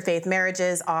 Interfaith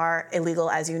marriages are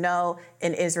illegal, as you know,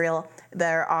 in Israel.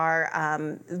 There are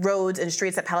roads and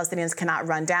streets that Palestinians cannot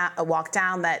walk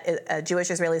down, that Jewish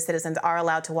Israeli citizens are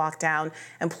allowed to walk down.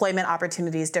 Employment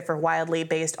opportunities differ wildly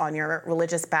based on your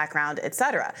religious background, et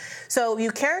cetera. So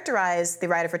you characterize the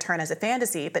right of return as a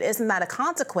fantasy, but isn't that a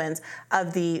consequence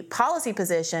of the policy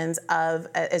positions of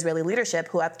Israeli leadership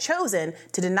who have chosen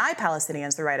to deny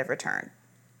Palestinians the right of return?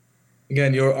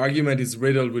 Again, your argument is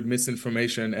riddled with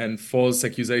misinformation and false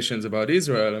accusations about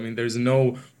Israel. I mean, there's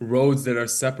no roads that are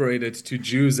separated to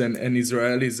Jews and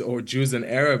Israelis or Jews and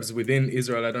Arabs within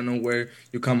Israel. I don't know where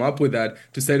you come up with that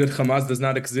to say that Hamas does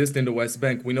not exist in the West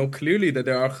Bank. We know clearly that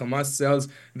there are Hamas cells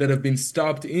that have been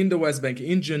stopped in the West Bank.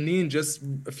 In Jenin, just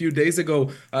a few days ago,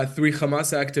 3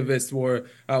 Hamas activists were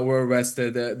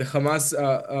arrested. The Hamas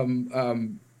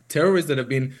terrorists that have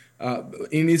been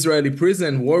in Israeli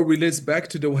prison were released back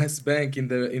to the West Bank in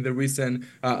the recent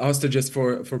hostages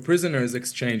for prisoners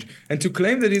exchange. And to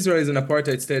claim that Israel is an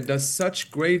apartheid state does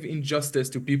such grave injustice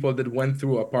to people that went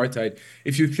through apartheid.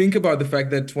 If you think about the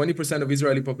fact that 20% of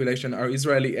Israeli population are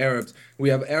Israeli Arabs, we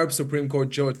have Arab Supreme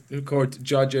Court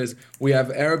judges, we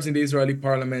have Arabs in the Israeli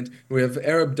parliament, we have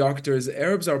Arab doctors.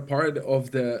 Arabs are part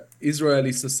of the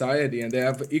Israeli society and they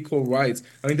have equal rights.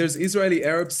 I mean, there's Israeli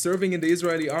Arabs serving in the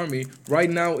Israeli army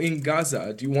right now in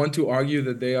Gaza. Do you want to argue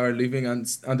that they are living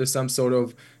under some sort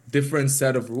of different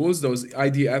set of rules? Those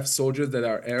IDF soldiers that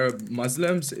are Arab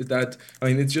Muslims?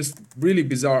 It's just really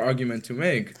bizarre argument to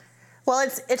make. Well,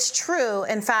 it's true.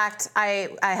 In fact, I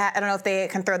don't know if they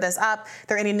can throw this up.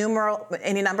 There are any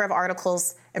number of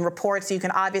articles and reports you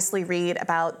can obviously read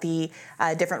about the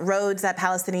different roads that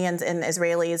Palestinians and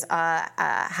Israelis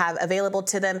have available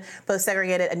to them, both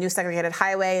a new segregated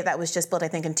highway that was just built, I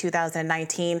think, in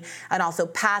 2019, and also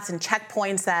paths and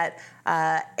checkpoints that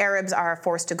Arabs are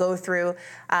forced to go through.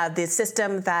 The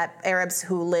system that Arabs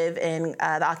who live in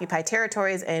the occupied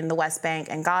territories in the West Bank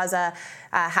and Gaza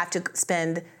have to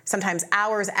spend sometimes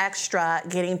hours extra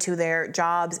getting to their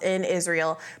jobs in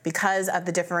Israel because of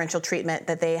the differential treatment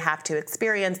that they have to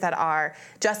experience that are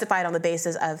justified on the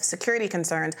basis of security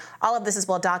concerns. All of this is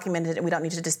well documented and we don't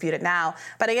need to dispute it now.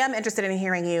 But I am interested in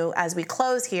hearing you, as we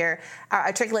close here,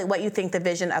 articulate what you think the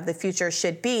vision of the future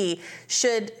should be.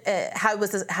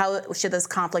 How should this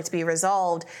conflict be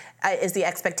resolved? Is the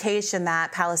expectation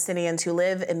that Palestinians who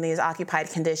live in these occupied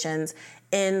conditions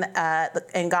in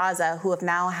Gaza, who have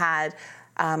now had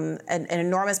an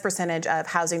enormous percentage of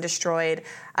housing destroyed,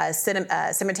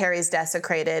 cemeteries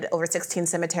desecrated, over 16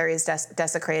 cemeteries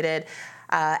desecrated,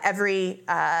 every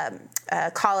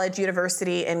college,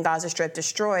 university in Gaza Strip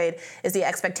destroyed, is the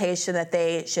expectation that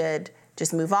they should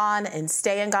just move on and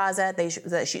stay in Gaza. They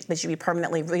should be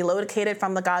permanently relocated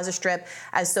from the Gaza Strip,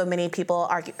 as so many people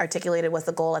articulated was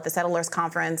the goal at the Settlers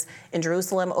Conference in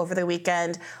Jerusalem over the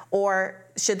weekend? Or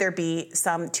should there be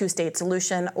some two-state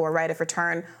solution or right of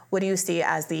return? What do you see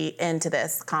as the end to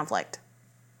this conflict?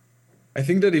 I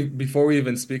think that before we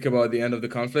even speak about the end of the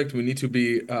conflict, we need to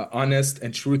be honest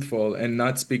and truthful and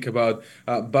not speak about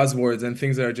buzzwords and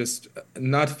things that are just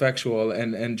not factual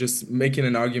and just making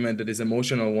an argument that is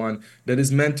emotional one that is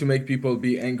meant to make people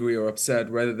be angry or upset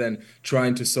rather than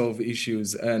trying to solve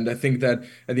issues. And I think that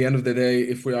at the end of the day,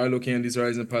 if we are looking at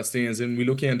Israelis and Palestinians and we're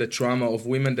looking at the trauma of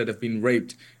women that have been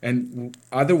raped and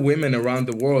other women around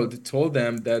the world told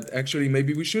them that actually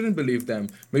maybe we shouldn't believe them.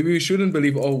 Maybe we shouldn't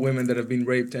believe all women that have been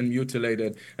raped and mutilated,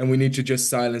 and we need to just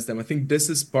silence them. I think this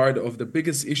is part of the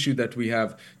biggest issue that we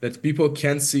have, that people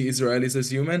can't see Israelis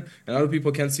as human and other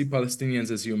people can't see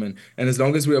Palestinians as human. And as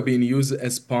long as we are being used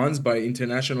as pawns by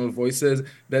international voices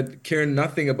that care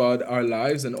nothing about our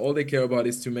lives and all they care about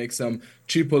is to make some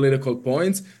cheap political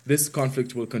points, this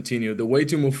conflict will continue. The way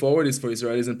to move forward is for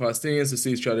Israelis and Palestinians to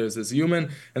see each other as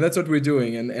human, and that's what we're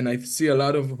doing. And I see a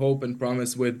lot of hope and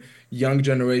promise with young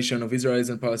generation of Israelis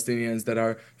and Palestinians that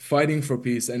are fighting for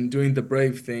peace and doing the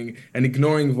brave thing and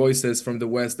ignoring voices from the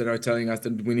West that are telling us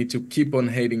that we need to keep on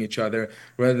hating each other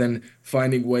rather than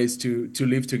finding ways to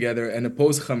live together and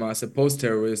oppose Hamas, oppose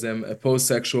terrorism, oppose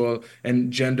sexual and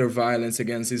gender violence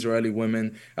against Israeli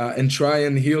women, and try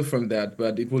and heal from that.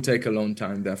 But it will take a long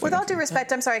time, definitely. With all due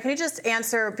respect, I'm sorry, can you just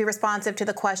be responsive to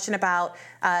the question about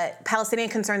Palestinian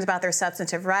concerns about their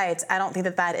substantive rights? I don't think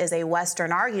that is a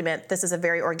Western argument. This is a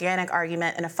very organic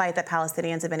argument in a fight that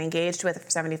Palestinians have been engaged with for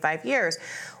 75 years.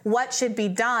 What should be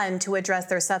done to address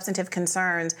their substantive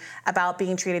concerns about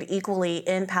being treated equally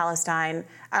in Palestine,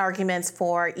 arguments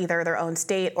for either their own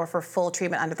state or for full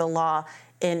treatment under the law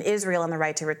in Israel and the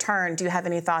right to return? Do you have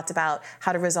any thoughts about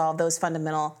how to resolve those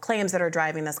fundamental claims that are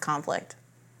driving this conflict?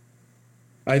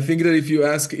 I think that if you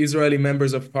ask Israeli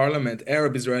members of parliament,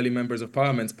 Arab Israeli members of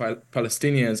parliament,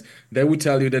 Palestinians, they would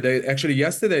tell you that actually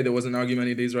yesterday there was an argument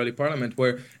in the Israeli parliament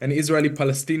where an Israeli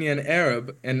Palestinian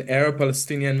Arab, an Arab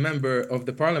Palestinian member of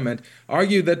the parliament,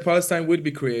 argued that Palestine would be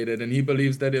created, and he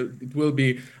believes that it will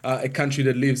be a country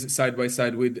that lives side by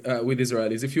side with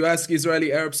Israelis. If you ask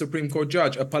Israeli Arab Supreme Court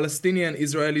judge, a Palestinian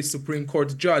Israeli Supreme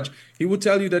Court judge, he would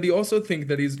tell you that he also thinks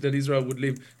that Israel would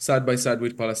live side by side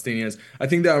with Palestinians. I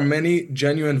think there are many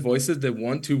genuine genuine voices that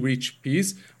want to reach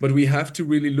peace, but we have to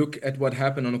really look at what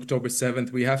happened on October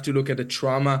 7th. We have to look at the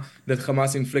trauma that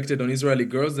Hamas inflicted on Israeli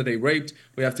girls that they raped.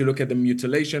 We have to look at the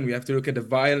mutilation. We have to look at the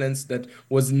violence that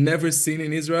was never seen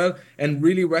in Israel and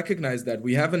really recognize that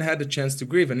we haven't had the chance to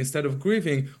grieve. And instead of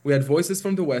grieving, we had voices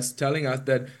from the West telling us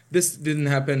that this didn't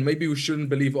happen. Maybe we shouldn't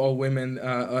believe all women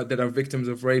that are victims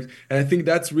of rape. And I think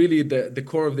that's really the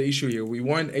core of the issue here. We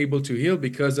weren't able to heal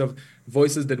because of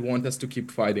voices that want us to keep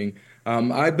fighting.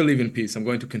 I believe in peace. I'm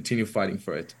going to continue fighting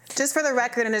for it. Just for the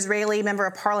record, an Israeli member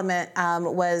of parliament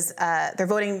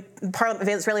Israeli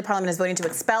parliament is voting to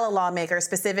expel a lawmaker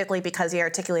specifically because he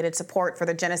articulated support for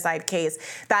the genocide case.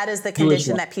 That is the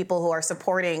condition that people who are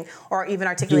supporting or even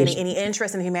articulating any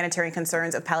interest in humanitarian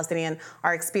concerns of Palestinians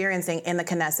are experiencing in the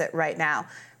Knesset right now.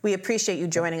 We appreciate you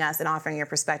joining us and offering your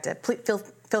perspective. Please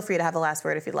feel free to have the last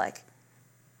word if you'd like.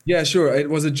 Yeah, sure. It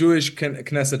was a Jewish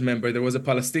Knesset member. There was a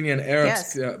Palestinian Arab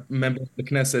member of the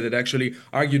Knesset that actually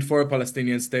argued for a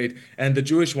Palestinian state, and the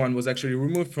Jewish one was actually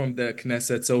removed from the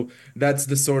Knesset. So that's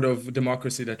the sort of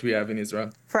democracy that we have in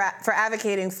Israel. For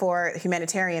advocating for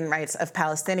humanitarian rights of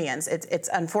Palestinians, it's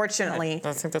unfortunately...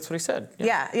 I think that's what he said.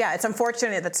 Yeah, it's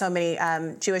unfortunate that so many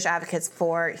Jewish advocates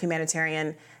for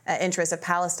humanitarian interests of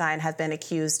Palestine have been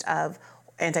accused of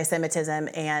anti-Semitism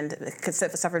and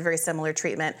suffered very similar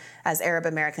treatment as Arab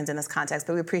Americans in this context.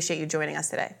 But we appreciate you joining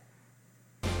us today.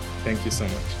 Thank you so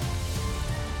much.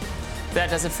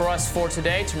 That does it for us for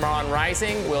today. Tomorrow on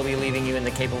Rising, we'll be leaving you in the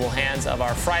capable hands of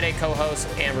our Friday co-hosts,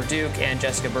 Amber Duke and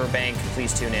Jessica Burbank.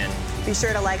 Please tune in. Be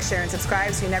sure to like, share, and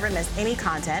subscribe so you never miss any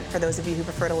content. For those of you who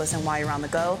prefer to listen while you're on the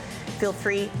go, feel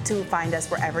free to find us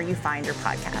wherever you find your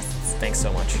podcasts. Thanks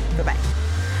so much. Goodbye.